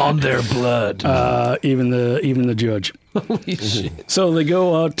course. On their blood. Even the judge. Holy shit. So they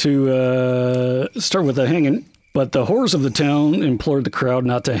go out to start with the hanging, but the whores of the town implored the crowd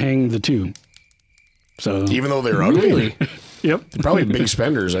not to hang the 2. So Even though they're ugly? Really? Yep. Probably big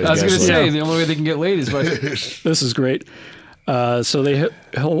spenders, I I was guess. going to say, the only way they can get laid is by... This is great. So they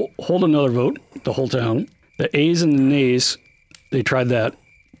hold another vote, the whole town. The A's and the nays, they tried that,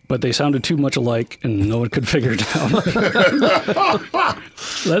 but they sounded too much alike, and no one could figure it out.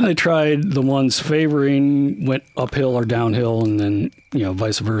 Then they tried the ones favoring went uphill or downhill, and then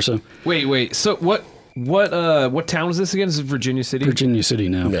vice versa. Wait. So what town is this again? Is it Virginia City? Virginia City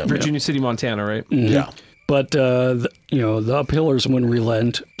now. Yeah. Virginia City, Montana, right? Yeah. But the uphillers wouldn't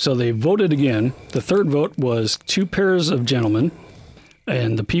relent, so they voted again. The third vote was 2 pairs of gentlemen,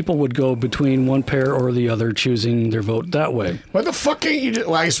 and the people would go between one pair or the other, choosing their vote that way. Why the fuck can't you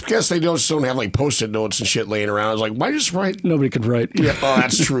well, I guess they don't have like post-it notes and shit laying around. I was like, why just write? Nobody could write. Yeah. Oh,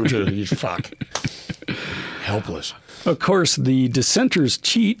 that's true too. You fuck. Helpless. Of course, the dissenters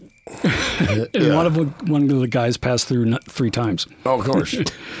cheat, and one of the guys passed through 3 times. Oh, of course.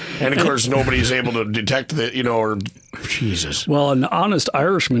 And of course, nobody's able to detect that, or Jesus. Well, an honest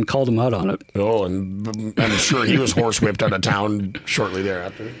Irishman called him out on it. Oh, and I'm sure he was horsewhipped out of town shortly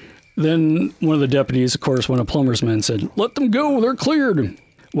thereafter. Then one of the deputies, of course, one of Plummer's men said, "Let them go, they're cleared."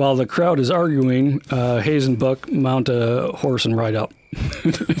 While the crowd is arguing, Hayes and Buck mount a horse and ride up.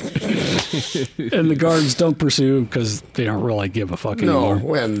 And the guards don't pursue because they don't really give a fuck anymore.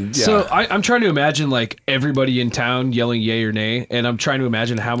 So I'm trying to imagine like everybody in town yelling yay or nay, and I'm trying to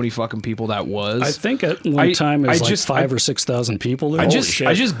imagine how many fucking people that was. I think at one time it was like 5,000 or 6,000 people there. I just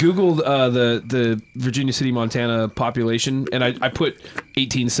Googled the Virginia City, Montana population, and I put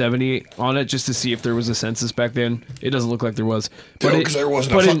 1870 on it just to see if there was a census back then. It doesn't look like there was. Because there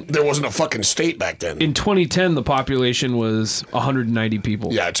wasn't a fucking state back then. In 2010, the population was 190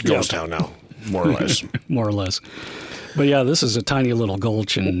 people. Yeah, it's a ghost town now, more or less. More or less. But yeah, this is a tiny little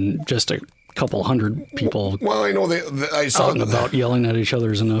gulch and just a couple hundred people. Well, I know I saw out and about yelling at each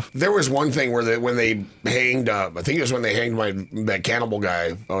other is enough. There was one thing where when they hanged, I think it was when they hanged that cannibal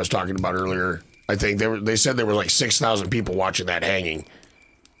guy I was talking about earlier. I think they said there were like 6,000 people watching that hanging.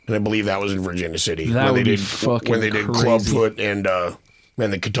 And I believe that was in Virginia City. That when would they be did, fucking when they did crazy. Clubfoot and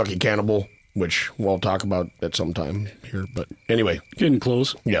the Kentucky Cannibal, which we'll talk about at some time here. But anyway, Getting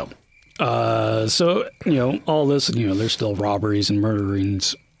close. yeah. So, all this, there's still robberies and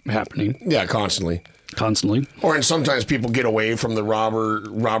murderings happening Yeah, constantly. constantly. And sometimes people get away from the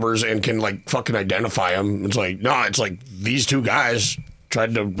robbers and can like fucking identify them. It's like, no, it's like these two guys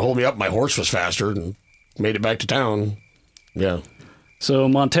tried to hold me up. My horse was faster and made it back to town. Yeah. So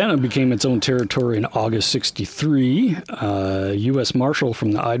Montana became its own territory in August 63. U.S. Marshal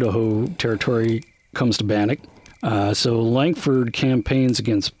from the Idaho Territory comes to Bannock. So Langford campaigns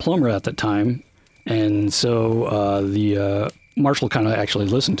against Plummer at the time. And so the Marshal kind of actually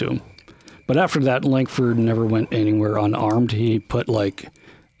listened to him. But after that, Langford never went anywhere unarmed. He put like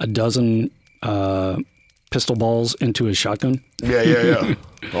a dozen pistol balls into his shotgun. Yeah.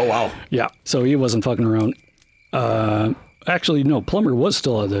 Oh, wow. Yeah. So he wasn't fucking around. Actually, no, Plummer was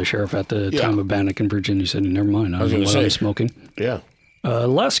still the sheriff at the time of Bannock in Virginia City. Never mind. I was gonna what say. I'm smoking. Yeah.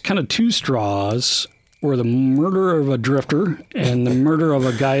 Last kind of two straws were the murder of a drifter and the murder of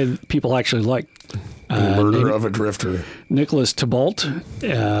a guy that people actually like. Murder of a drifter. Nicholas Tybalt.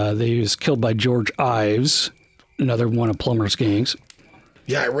 He was killed by George Ives, another one of Plummer's gangs.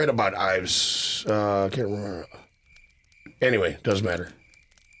 Yeah, I read about Ives. I can't remember. Anyway, doesn't matter.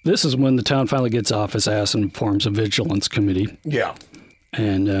 This is when the town finally gets off its ass and forms a vigilance committee. Yeah.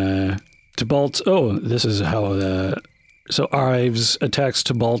 And Tybalt, this is how so Ives attacks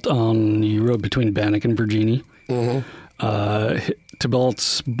Tybalt on the road between Bannock and Virginia. Mm-hmm.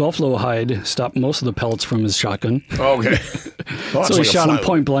 Tybalt's buffalo hide stopped most of the pellets from his shotgun. Okay. Oh, So he shot him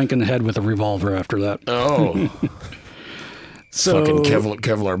point blank in the head with a revolver after that. Oh. So, Fucking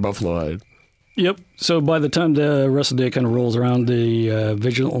Kevlar buffalo hide. Yep. So by the time the rest of the day kind of rolls around, the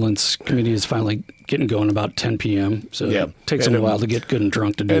Vigilance Committee is finally getting going about 10 p.m. So Yeah. it takes them a while to get good and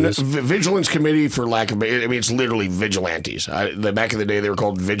drunk to do And this. Vigilance Committee, for lack of, I mean, it's literally vigilantes. Back in the day, they were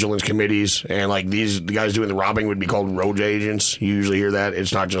called vigilance committees, and like the guys doing the robbing would be called road agents. You usually hear that.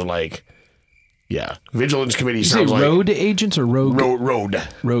 It's not just like, yeah, vigilance committee You say sounds like road agents or rogue? road.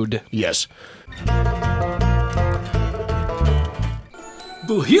 Road. Yes.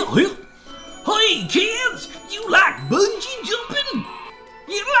 Hey, kids! You like bungee jumping?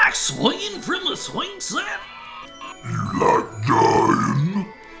 You like swinging from a swing set? You like dying?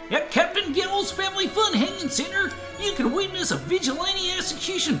 At Captain Gill's Family Fun Hanging Center, you can witness a vigilante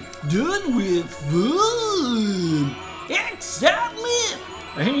execution done with fun, excitement,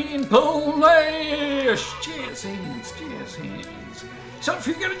 and polish. Jazz hands, jazz hands. So if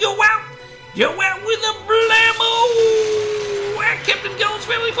you're gonna go out with a blammo at Captain Gill's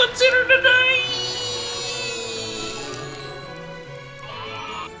Family Fun Center today.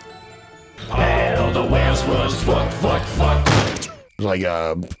 All the West was fuck. Like,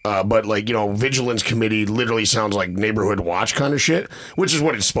 but like, vigilance committee literally sounds like neighborhood watch kind of shit, which is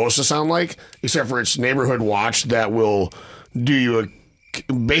what it's supposed to sound like, except for it's neighborhood watch that will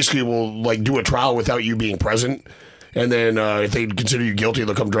basically will like do a trial without you being present. And then if they consider you guilty,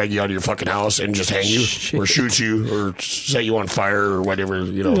 they'll come drag you out of your fucking house and just hang you or shoot you or set you on fire or whatever,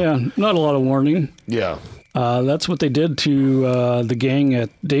 Yeah, not a lot of warning. Yeah. That's what they did to the gang at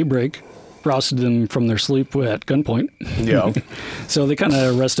daybreak. Rousted them from their sleep at gunpoint. Yeah. So they kind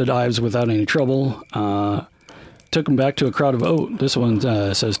of arrested Ives without any trouble. Took him back to a crowd of, this one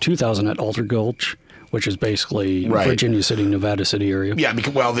says 2,000 at Alter Gulch, which is basically Virginia City, Nevada City area. Yeah,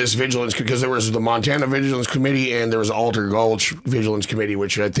 this vigilance, because there was the Montana Vigilance Committee and there was Alter Gulch Vigilance Committee,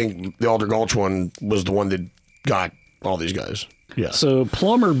 which I think the Alter Gulch one was the one that got all these guys. Yeah. So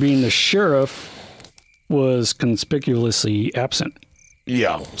Plummer, being the sheriff, was conspicuously absent.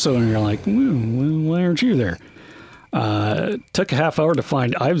 Yeah. So you're like, why aren't you there? Took a half hour to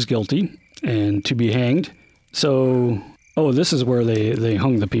find Ives guilty and to be hanged. So, this is where they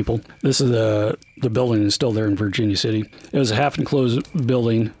hung the people. This is the building is still there in Virginia City. It was a half enclosed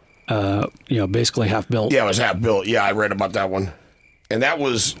building, basically half built. Yeah, it was half built. Yeah, I read about that one. And that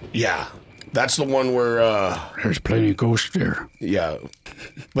was, that's the one where there's plenty of ghosts there. Yeah.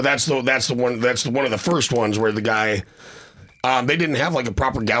 But that's one of the first ones where the guy they didn't have like a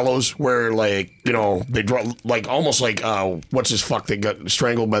proper gallows where like, they draw like almost like what's his fuck that got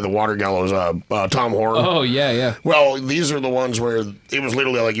strangled by the water gallows, Tom Horn. Oh, yeah. Well, these are the ones where it was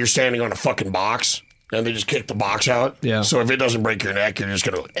literally like you're standing on a fucking box and they just kick the box out. Yeah. So if it doesn't break your neck, you're just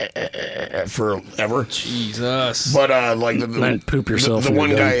gonna forever. Jesus. But like the poop yourself. The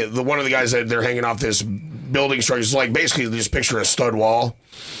one guy, one of the guys that they're hanging off this building structure is like basically just picture a stud wall.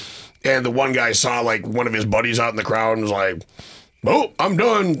 And the one guy saw like one of his buddies out in the crowd and was like, "Oh, I'm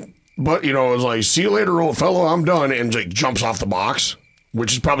done." But it was like, "See you later, old fellow. I'm done." And like jumps off the box.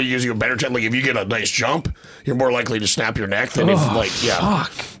 which is probably using a better chance. Like if you get a nice jump, you're more likely to snap your neck than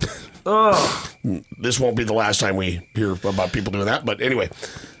Fuck. This won't be the last time we hear about people doing that. But anyway,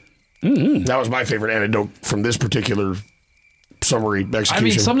 that was my favorite anecdote from this particular summary execution. I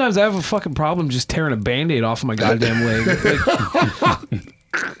mean, sometimes I have a fucking problem just tearing a Band-Aid off of my goddamn leg.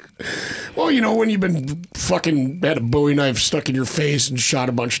 Well, when you've been fucking had a Bowie knife stuck in your face and shot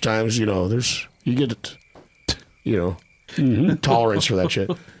a bunch of times, you get it, tolerance for that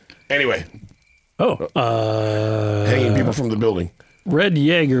shit. Anyway. Hanging people from the building. Red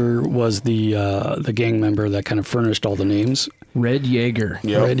Yeager was the gang member that kind of furnished all the names. Red Yeager.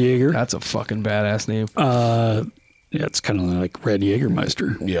 Yep. Red Yeager. That's a fucking badass name. Yeah, it's kind of like Red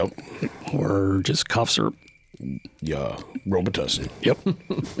Jägermeister. Yep. Or just cough syrup. Yeah, Robitussin. Yep.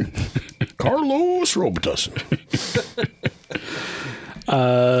 Carlos Robitussin.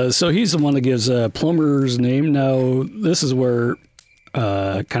 So he's the one that gives Plummer's name. Now, this is where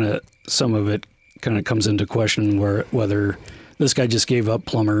kind of some of it kind of comes into question, whether this guy just gave up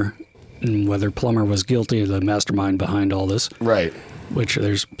Plummer and whether Plummer was guilty of the mastermind behind all this. Right. Which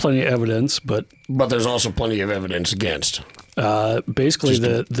there's plenty of evidence, but there's also plenty of evidence against. Basically,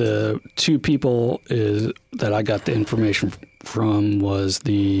 the two people that I got the information from was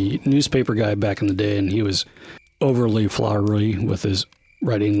the newspaper guy back in the day, and he was overly flowery with his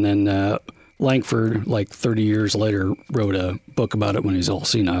writing. And then Langford, like 30 years later, wrote a book about it when he's all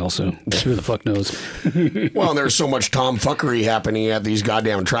senile, so who the fuck knows? Well, there's so much tomfuckery happening at these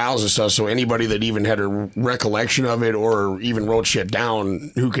goddamn trials and stuff, so anybody that even had a recollection of it or even wrote shit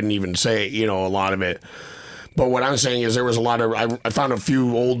down, who can even say, a lot of it. But what I'm saying is there was a lot of... I found a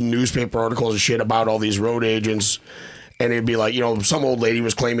few old newspaper articles and shit about all these road agents, and it'd be like, some old lady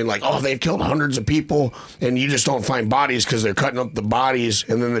was claiming like, oh, they've killed hundreds of people, and you just don't find bodies because they're cutting up the bodies,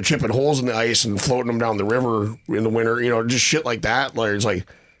 and then they're chipping holes in the ice and floating them down the river in the winter, just shit like that. Like, it's like,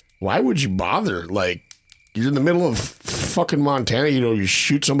 why would you bother? Like, you're in the middle of fucking Montana, you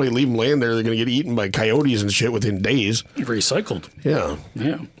shoot somebody, leave them laying there, they're going to get eaten by coyotes and shit within days. Recycled. Yeah.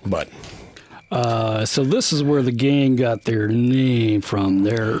 Yeah. But... so this is where the gang got their name from.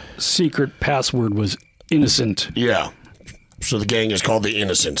 Their secret password was Innocent. Yeah. So the gang is called the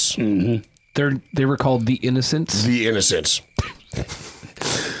Innocents. Mm-hmm. They were called the Innocents? The Innocents.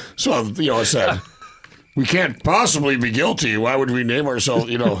 So, I said, we can't possibly be guilty. Why would we name ourselves,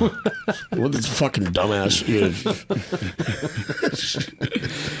 what this fucking dumbass is.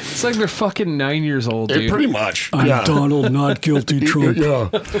 It's like they're fucking 9 years old, dude. Pretty much. I'm Donald, not guilty, Trump. Yeah.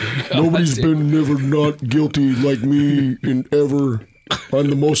 Nobody's been never not guilty like me in ever. I'm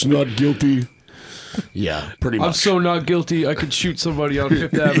the most not guilty. Yeah, pretty much. I'm so not guilty, I could shoot somebody on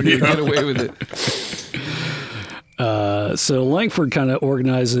Fifth Avenue and get away with it. So Langford kind of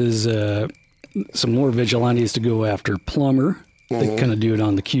organizes some more vigilantes to go after Plummer. They kind of do it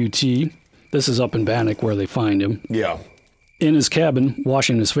on the QT. This is up in Bannock where they find him. Yeah. In his cabin,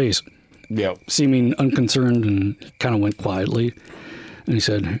 washing his face. Yeah. Seeming unconcerned, and kind of went quietly. And he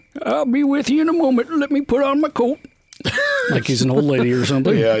said, I'll be with you in a moment. Let me put on my coat. Like he's an old lady or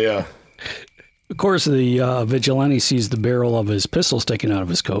something. Yeah, yeah. Of course, the vigilante sees the barrel of his pistol sticking out of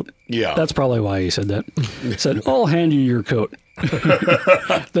his coat. Yeah. That's probably why he said that. He said, I'll hand you your coat.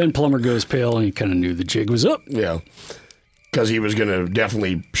 Then Plummer goes pale, and he kind of knew the jig was up. Yeah. Because he was going to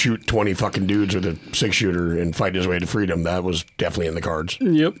definitely shoot 20 fucking dudes with a 6-shooter and fight his way to freedom. That was definitely in the cards.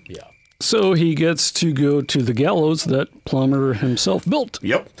 Yep. Yeah. So he gets to go to the gallows that Plummer himself built.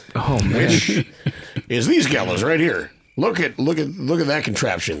 Yep. Oh, man. Which is these gallows right here. Look at that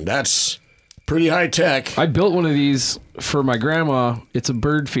contraption. That's pretty high tech. I built one of these for my grandma. It's a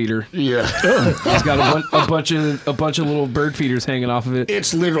bird feeder. Yeah. It's got a bunch of little bird feeders hanging off of it.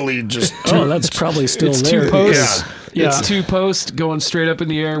 It's literally just that's probably still It's there. 2 posts. Yeah. It's 2 posts going straight up in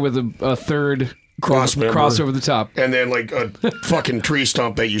the air with a third cross over the top. And then like a fucking tree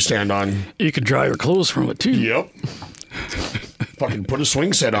stump that you stand on. You can dry your clothes from it too. Yep. Fucking put a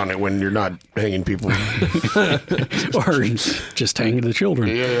swing set on it when you're not hanging people. Or just hanging the children.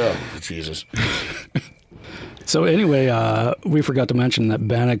 Yeah. Jesus. So anyway, we forgot to mention that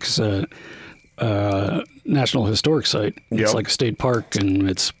Bannock's National Historic Site. It's Yep. like a state park, and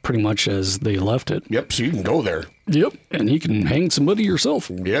it's pretty much as they left it. Yep, so you can go there. Yep, and you can hang somebody yourself.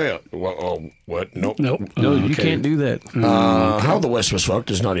 Yeah. Well, oh, what? Nope. Nope. No, you okay. can't do that. How the West Was Fucked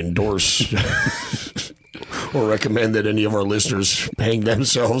does not endorse or recommend that any of our listeners hang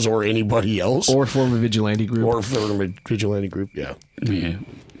themselves or anybody else. Or form a vigilante group. Or form a vigilante group, yeah. Yeah.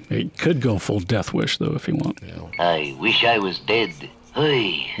 It could go full Death Wish, though, if you want. I wish I was dead.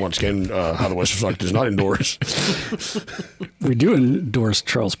 Hey. Once again, How the West Was Fucked does not endorse. We do endorse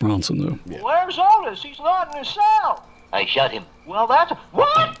Charles Bronson, though. Where's Otis? He's not in his cell. I shot him. Well, that's...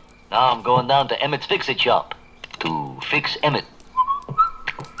 What? Now I'm going down to Emmett's Fix-It shop to fix Emmett.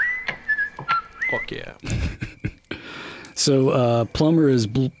 Fuck yeah. So Plummer is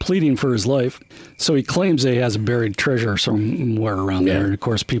pleading for his life. So he claims that he has a buried treasure somewhere around there. And of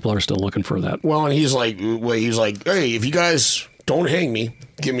course, people are still looking for that. Well, and he's like, hey, if you guys don't hang me,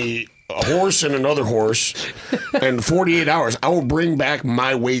 give me a horse and another horse, and 48 hours, I will bring back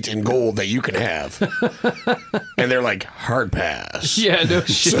my weight in gold that you can have. And they're like, hard pass. Yeah, no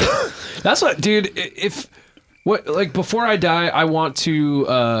shit. That's what, dude. Before I die, I want to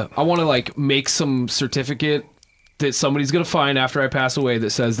like make some certificate that somebody's gonna find after I pass away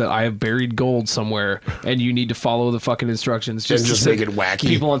that says that I have buried gold somewhere, and you need to follow the fucking instructions. Just make it wacky.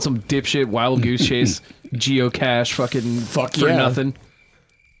 People on some dipshit wild goose chase, geocache, for nothing.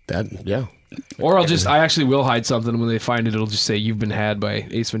 Or I actually will hide something. When they find it, it'll just say you've been had by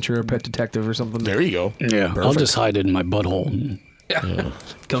Ace Ventura, Pet Detective, or something. There you go. Yeah, perfect. I'll just hide it in my butthole. Yeah.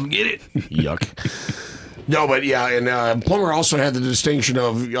 Come get it. Yuck. No, but yeah, and Plummer also had the distinction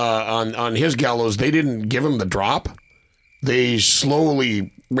of on his gallows, they didn't give him the drop; they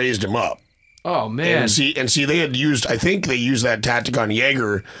slowly raised him up. Oh man! And see, they had used. I think they used that tactic on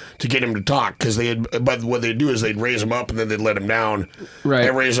Yeager to get him to talk because they had. But what they'd do is they'd raise him up and then they'd let him down. Right.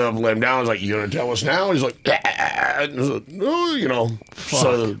 They raise him up and let him down. It's like, you gonna tell us now? He's like, oh, you know. Fuck.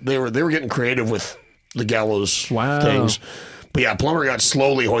 So they were getting creative with the gallows Wow. things. But yeah, Plummer got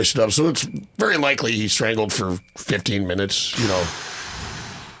slowly hoisted up, so it's very likely he strangled for 15 minutes. You know.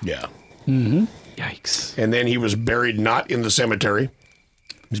 Yeah. Mm-hmm. Yikes. And then he was buried not in the cemetery.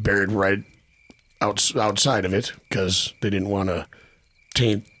 He's buried right outside of it because they didn't want to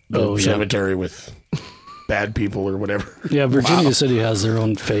taint the cemetery with bad people or whatever. Yeah, Virginia City has their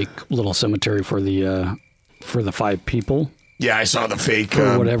own fake little cemetery for the 5 people. Yeah, I saw the fake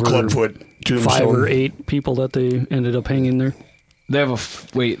Clubfoot tombstone. 5 or 8 people that they ended up hanging there. They have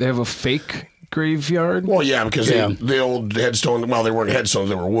a fake graveyard? Well, yeah, because the old headstone, well, they weren't headstones,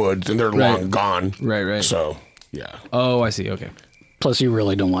 they were wood, and they're long gone. Right. So, yeah. Oh, I see, okay. Plus, you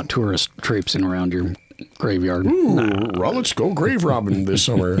really don't want tourists traipsing around your graveyard. Ooh, well, let's go grave robbing this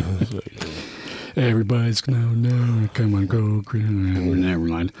summer. Everybody's no, come on, go. Never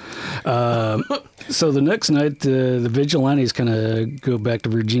mind. So the next night, the vigilantes kind of go back to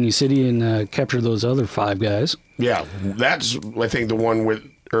Virginia City and capture those other 5 guys. Yeah, that's, I think, the one with,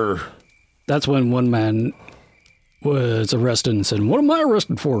 That's when one man was arrested and said, "What am I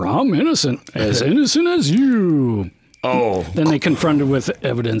arrested for? I'm innocent as you." Oh. Then they confronted with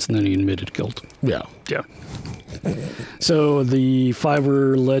evidence, and then he admitted guilt. Yeah. Yeah. So the 5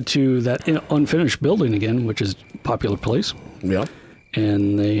 were led to that unfinished building again, which is a popular place. Yeah.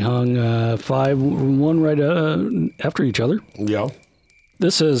 And they hung 5, one right after each other. Yeah.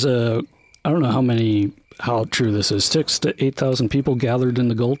 This is, I don't know how true this is, 6,000 to 8,000 people gathered in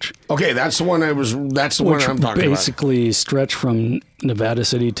the Gulch. Okay, that's the one one I'm talking about. Basically stretch from Nevada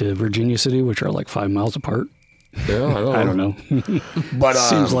City to Virginia City, which are like 5 miles apart. Yeah, I don't know. But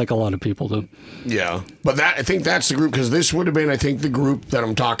seems like a lot of people, though. Yeah, but I think that's the group, because this would have been, I think, the group that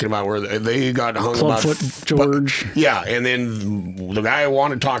I'm talking about where they got hung Clubfoot George. Yeah, and then the guy I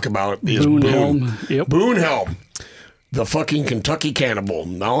want to talk about is Boone Boone. Helm. Yep. Boone Helm, the fucking Kentucky cannibal.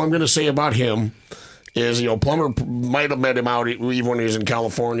 All I'm going to say about him is, Plummer might have met him out even when he was in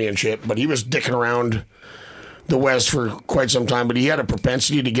California and shit, but he was dicking around the West for quite some time, but he had a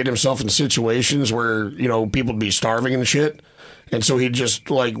propensity to get himself in situations where, people would be starving and shit. And so he'd just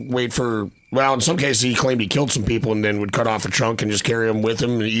wait for, in some cases he claimed he killed some people and then would cut off a chunk and just carry them with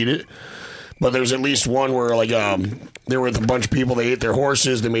him and eat it. But there's at least one where they were with a bunch of people, they ate their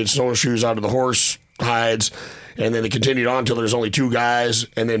horses, they made snowshoes out of the horse hides, and then they continued on until there's only 2 guys,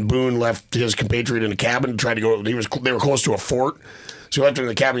 and then Boone left his compatriot in a cabin to try to go, they were close to a fort. So he left him in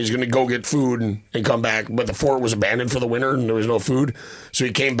the cabin. He's going to go get food and come back. But the fort was abandoned for the winter and there was no food. So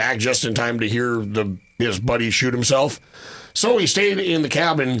he came back just in time to hear his buddy shoot himself. So he stayed in the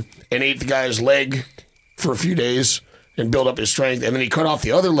cabin and ate the guy's leg for a few days and built up his strength. And then he cut off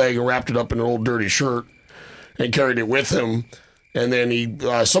the other leg and wrapped it up in an old dirty shirt and carried it with him. And then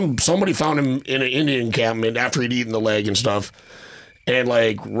somebody found him in an Indian encampment after he'd eaten the leg and stuff and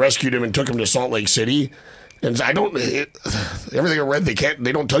rescued him and took him to Salt Lake City. And everything I read,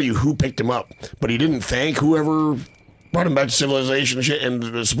 they don't tell you who picked him up, but he didn't thank whoever brought him back to civilization and shit.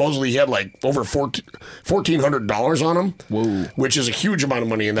 And supposedly he had over $1,400 on him. Whoa. Which is a huge amount of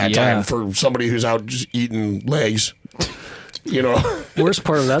money in that time for somebody who's out just eating legs. Worst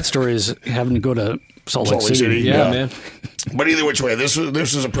part of that story is having to go to Salt Lake City. Yeah, man. But either which way, this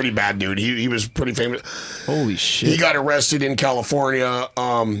is a pretty bad dude. He was pretty famous. Holy shit. He got arrested in California.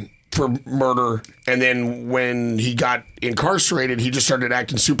 for murder, and then when he got incarcerated, he just started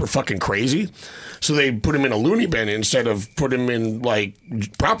acting super fucking crazy. So they put him in a loony bin instead of put him in like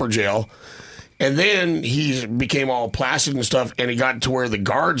proper jail. And then he became all placid and stuff, and he got to where the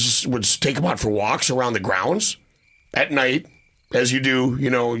guards would take him out for walks around the grounds at night, as you do. You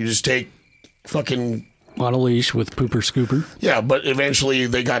know, you just take fucking on a leash with Pooper Scooper. Yeah, but eventually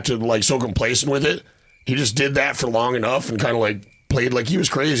they got to like so complacent with it. He just did that for long enough and kind of like played like he was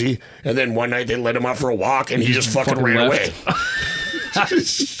crazy. And then one night they let him out for a walk, and he just fucking ran away. Holy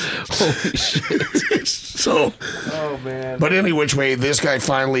shit. So, oh man. But any which way, this guy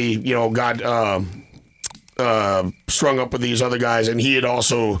finally, you know, got strung up with these other guys, and he had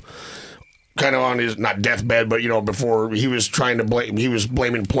also kind of on his not deathbed, but you know, before he was trying to blame, he was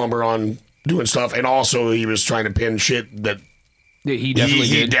blaming Plummer on doing stuff, and also he was trying to pin shit that he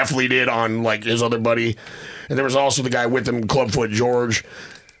definitely did on like his other buddy. And there was also the guy with him, Clubfoot George,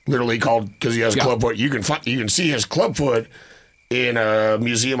 literally called because he has Clubfoot. You can see his Clubfoot in a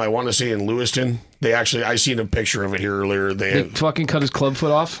museum, I want to say in Lewiston. I seen a picture of it here earlier. They fucking cut his clubfoot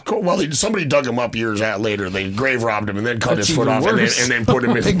off? Well, somebody dug him up years later. They grave robbed him and then cut his foot off and then put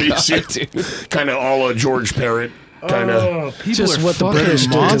him in the museum. Kind of all a George Parrott. Kind of. Just what the British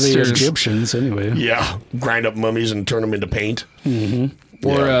did to the Egyptians, anyway. Yeah. Grind up mummies and turn them into paint. Mm-hmm.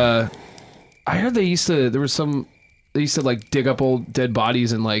 Or, I heard they used to like dig up old dead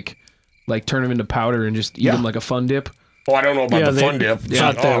bodies and like turn them into powder and just eat them like a fun dip. Oh, I don't know about the fun dip.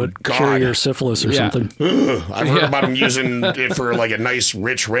 Thought that would cure your syphilis or something. I've heard about them using it for like a nice,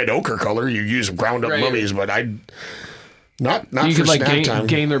 rich red ochre color. You use ground up mummies, but not you for could like snack time.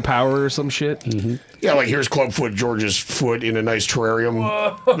 gain their power or some shit. Mm-hmm. Yeah, like here's Clubfoot George's foot in a nice terrarium.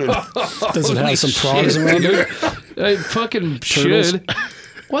 Does it have some frogs around it? It fucking Turtles? should.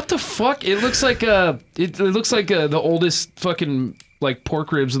 What the fuck? It looks like the oldest fucking like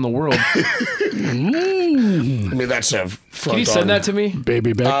pork ribs in the world. I mean, that's a front. Can you send that to me?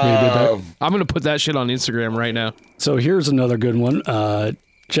 Baby back. I'm gonna put that shit on Instagram right now. So here's another good one.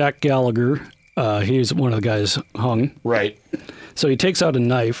 Jack Gallagher. He's one of the guys hung. Right. So he takes out a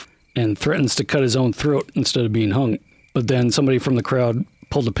knife and threatens to cut his own throat instead of being hung. But then somebody from the crowd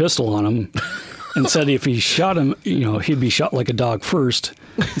pulled a pistol on him and said if he shot him, he'd be shot like a dog first.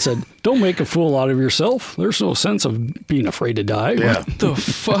 He said, "Don't make a fool out of yourself. There's no sense of being afraid to die." Yeah. What the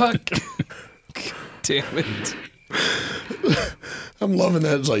fuck? Damn it. I'm loving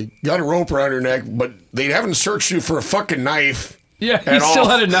that. It's like, got a rope around your neck, but they haven't searched you for a fucking knife. Yeah, he still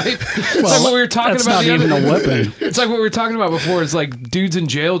had a knife. It's like what we were talking that's about. not even a weapon. It's like what we were talking about before. It's like dudes in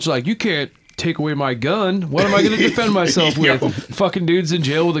jail. It's like, you can't take away my gun. What am I going to defend myself with? Fucking dudes in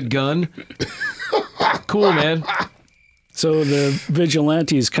jail with a gun. Cool, man. So the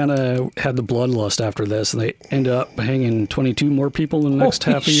vigilantes kind of had the bloodlust after this, and they ended up hanging 22 more people in the next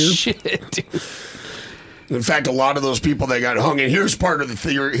half a year. Shit, dude. In fact, a lot of those people that got hung, and here's part of the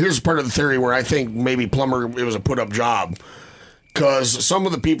theory. Here's part of the theory where I think maybe Plummer, it was a put-up job. Because some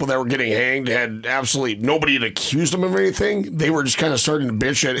of the people that were getting hanged had absolutely nobody had accused them of anything. They were just kind of starting to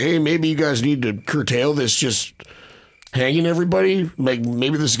bitch at, hey, maybe you guys need to curtail this just hanging everybody. Like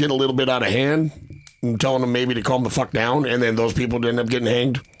maybe this is getting a little bit out of hand. And telling them maybe to calm the fuck down. And then those people end up getting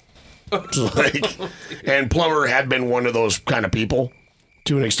hanged. And Plummer had been one of those kind of people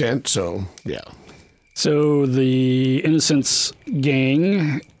to an extent. So, yeah. So the Innocence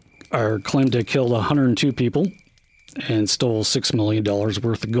gang are claimed to have killed 102 people and stole $6 million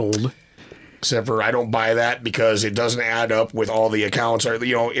worth of gold. Except for I don't buy that because it doesn't add up with all the accounts. Or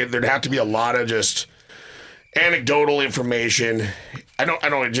there'd have to be a lot of just anecdotal information. I don't.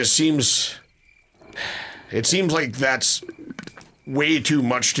 It just seems. It seems like that's way too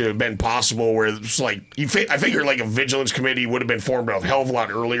much to have been possible. Where it's like I figure like a vigilance committee would have been formed a hell of a lot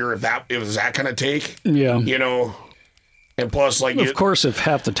earlier if it was that kind of take. Yeah. And plus, like, of course, if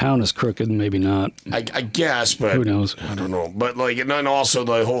half the town is crooked, maybe not. I guess, but who knows? I don't know. But like, and then also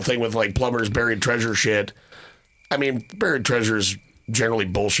the whole thing with like Plummer's buried treasure shit. I mean, buried treasure is generally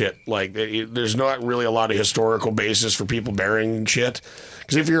bullshit. Like, there's not really a lot of historical basis for people burying shit.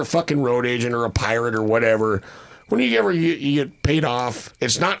 Because if you're a fucking road agent or a pirate or whatever, when you get paid off,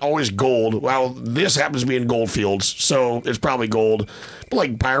 it's not always gold. Well, this happens to be in gold fields, so it's probably gold. But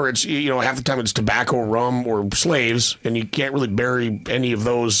like pirates, half the time it's tobacco, rum, or slaves, and you can't really bury any of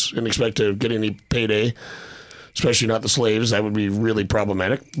those and expect to get any payday, especially not the slaves. That would be really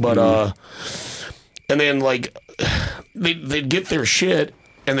problematic. But, and then like, they'd get their shit,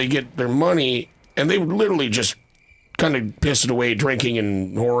 and they get their money, and they would literally just kind of piss it away drinking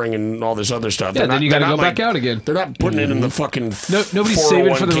and whoring and all this other stuff. Yeah, then you got to go back out again. They're not putting it in the fucking nobody's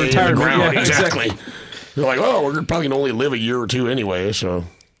saving for the 401k retirement. ground. Yeah, exactly. They're like, oh, we're probably going to only live a year or two anyway, so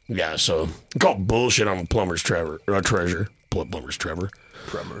Yeah, so call bullshit on Plumber's treasure. Plumber's Trevor.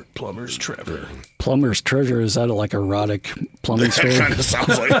 Plumber's treasure, is that like erotic plumbing store? Kind of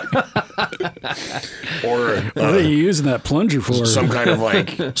sounds like. Or What are you using that plunger for? some kind of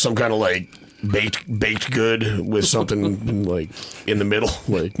like baked good with something like in the middle.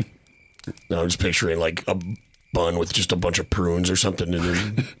 Like, no, I'm just picturing like a bun with just a bunch of prunes or something in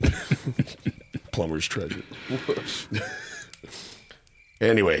there. Plumber's treasure.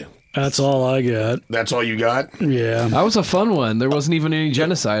 Anyway. That's all I got. That's all you got? Yeah. That was a fun one. There wasn't even any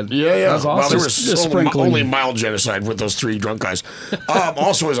genocide. Yeah. That was awesome. Well, there was Just sprinkling. only mild genocide with those 3 drunk guys.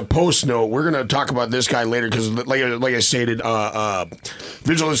 Also, as a post note, we're going to talk about this guy later because, like I stated,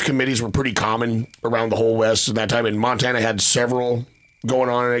 vigilance committees were pretty common around the whole West at that time, and Montana had several going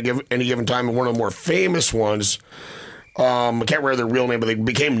on at any given time. And one of the more famous ones, I can't remember their real name, but they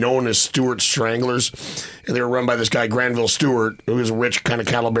became known as Stewart Stranglers. And they were run by this guy, Granville Stewart, who was a rich kind of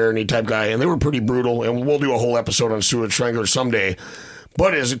cattle baron type guy. And they were pretty brutal. And we'll do a whole episode on Stewart Stranglers someday.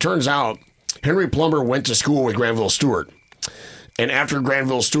 But as it turns out, Henry Plummer went to school with Granville Stewart. And after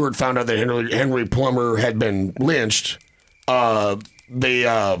Granville Stewart found out that Henry Plummer had been lynched, he's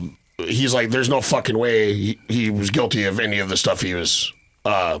like, there's no fucking way he was guilty of any of the stuff he was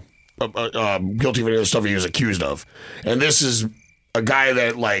guilty of any of the stuff he was accused of. And this is a guy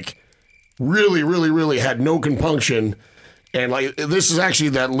that like really, really, really had no compunction. And like this is actually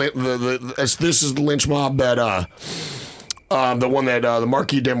this is the lynch mob that the one that the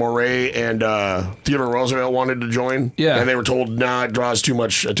Marquis de Moray and Theodore Roosevelt wanted to join. Yeah. And they were told, nah, it draws too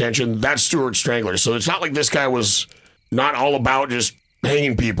much attention. That's Stewart Strangler. So it's not like this guy was not all about just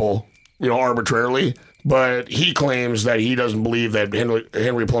hanging people, arbitrarily. But he claims that he doesn't believe that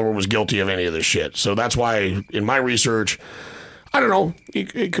Henry Plummer was guilty of any of this shit. So that's why, in my research, I don't know.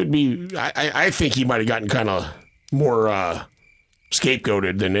 It could be. I think he might have gotten kind of more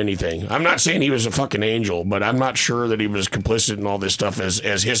scapegoated than anything. I'm not saying he was a fucking angel, but I'm not sure that he was complicit in all this stuff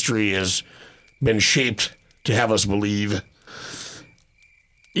as history has been shaped to have us believe.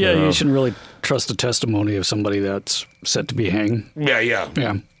 Yeah, you shouldn't really trust the testimony of somebody that's set to be hanged.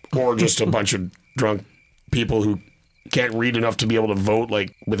 Yeah. Or just a bunch of drunk people who can't read enough to be able to vote,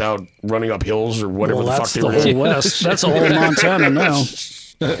 like without running up hills or whatever the fuck they were. That's the whole West. That's all Montana now.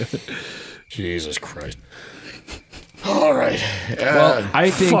 Jesus Christ. All right. Well, I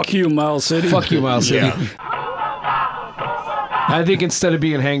think fuck you, Miles City. Fuck you, Miles City. Yeah. I think instead of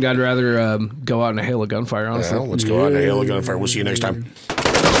being hanged, I'd rather go out in a hail of gunfire. Honestly, Well, let's go out in a hail of gunfire. We'll see you next time.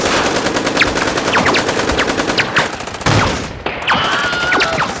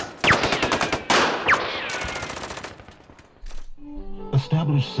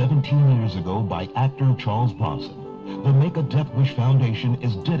 Established 17 years ago by actor Charles Bronson, the Make-A-Death-Wish Foundation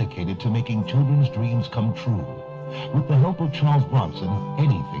is dedicated to making children's dreams come true. With the help of Charles Bronson,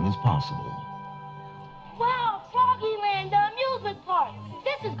 anything is possible. Wow, Froggyland, the amusement park.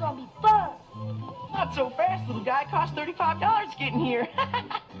 This is gonna be fun. Not so fast, little guy. Cost $35 getting here.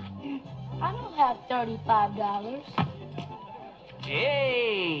 I don't have $35.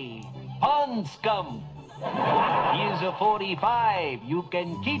 Hey, pond scum. Here's a 45. You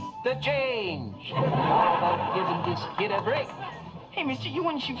can keep the change. How about giving this kid a break? Hey, mister, you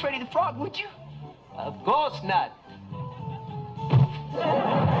wouldn't shoot Freddy the Frog, would you? Of course not.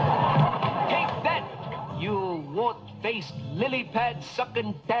 Take that, you wart-faced,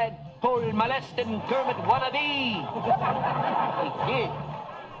 lily-pad-sucking, tadpole-molesting Kermit wannabe. Hey, kid,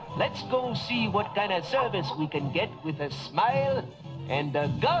 let's go see what kind of service we can get with a smile and a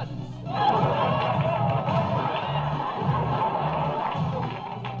gun.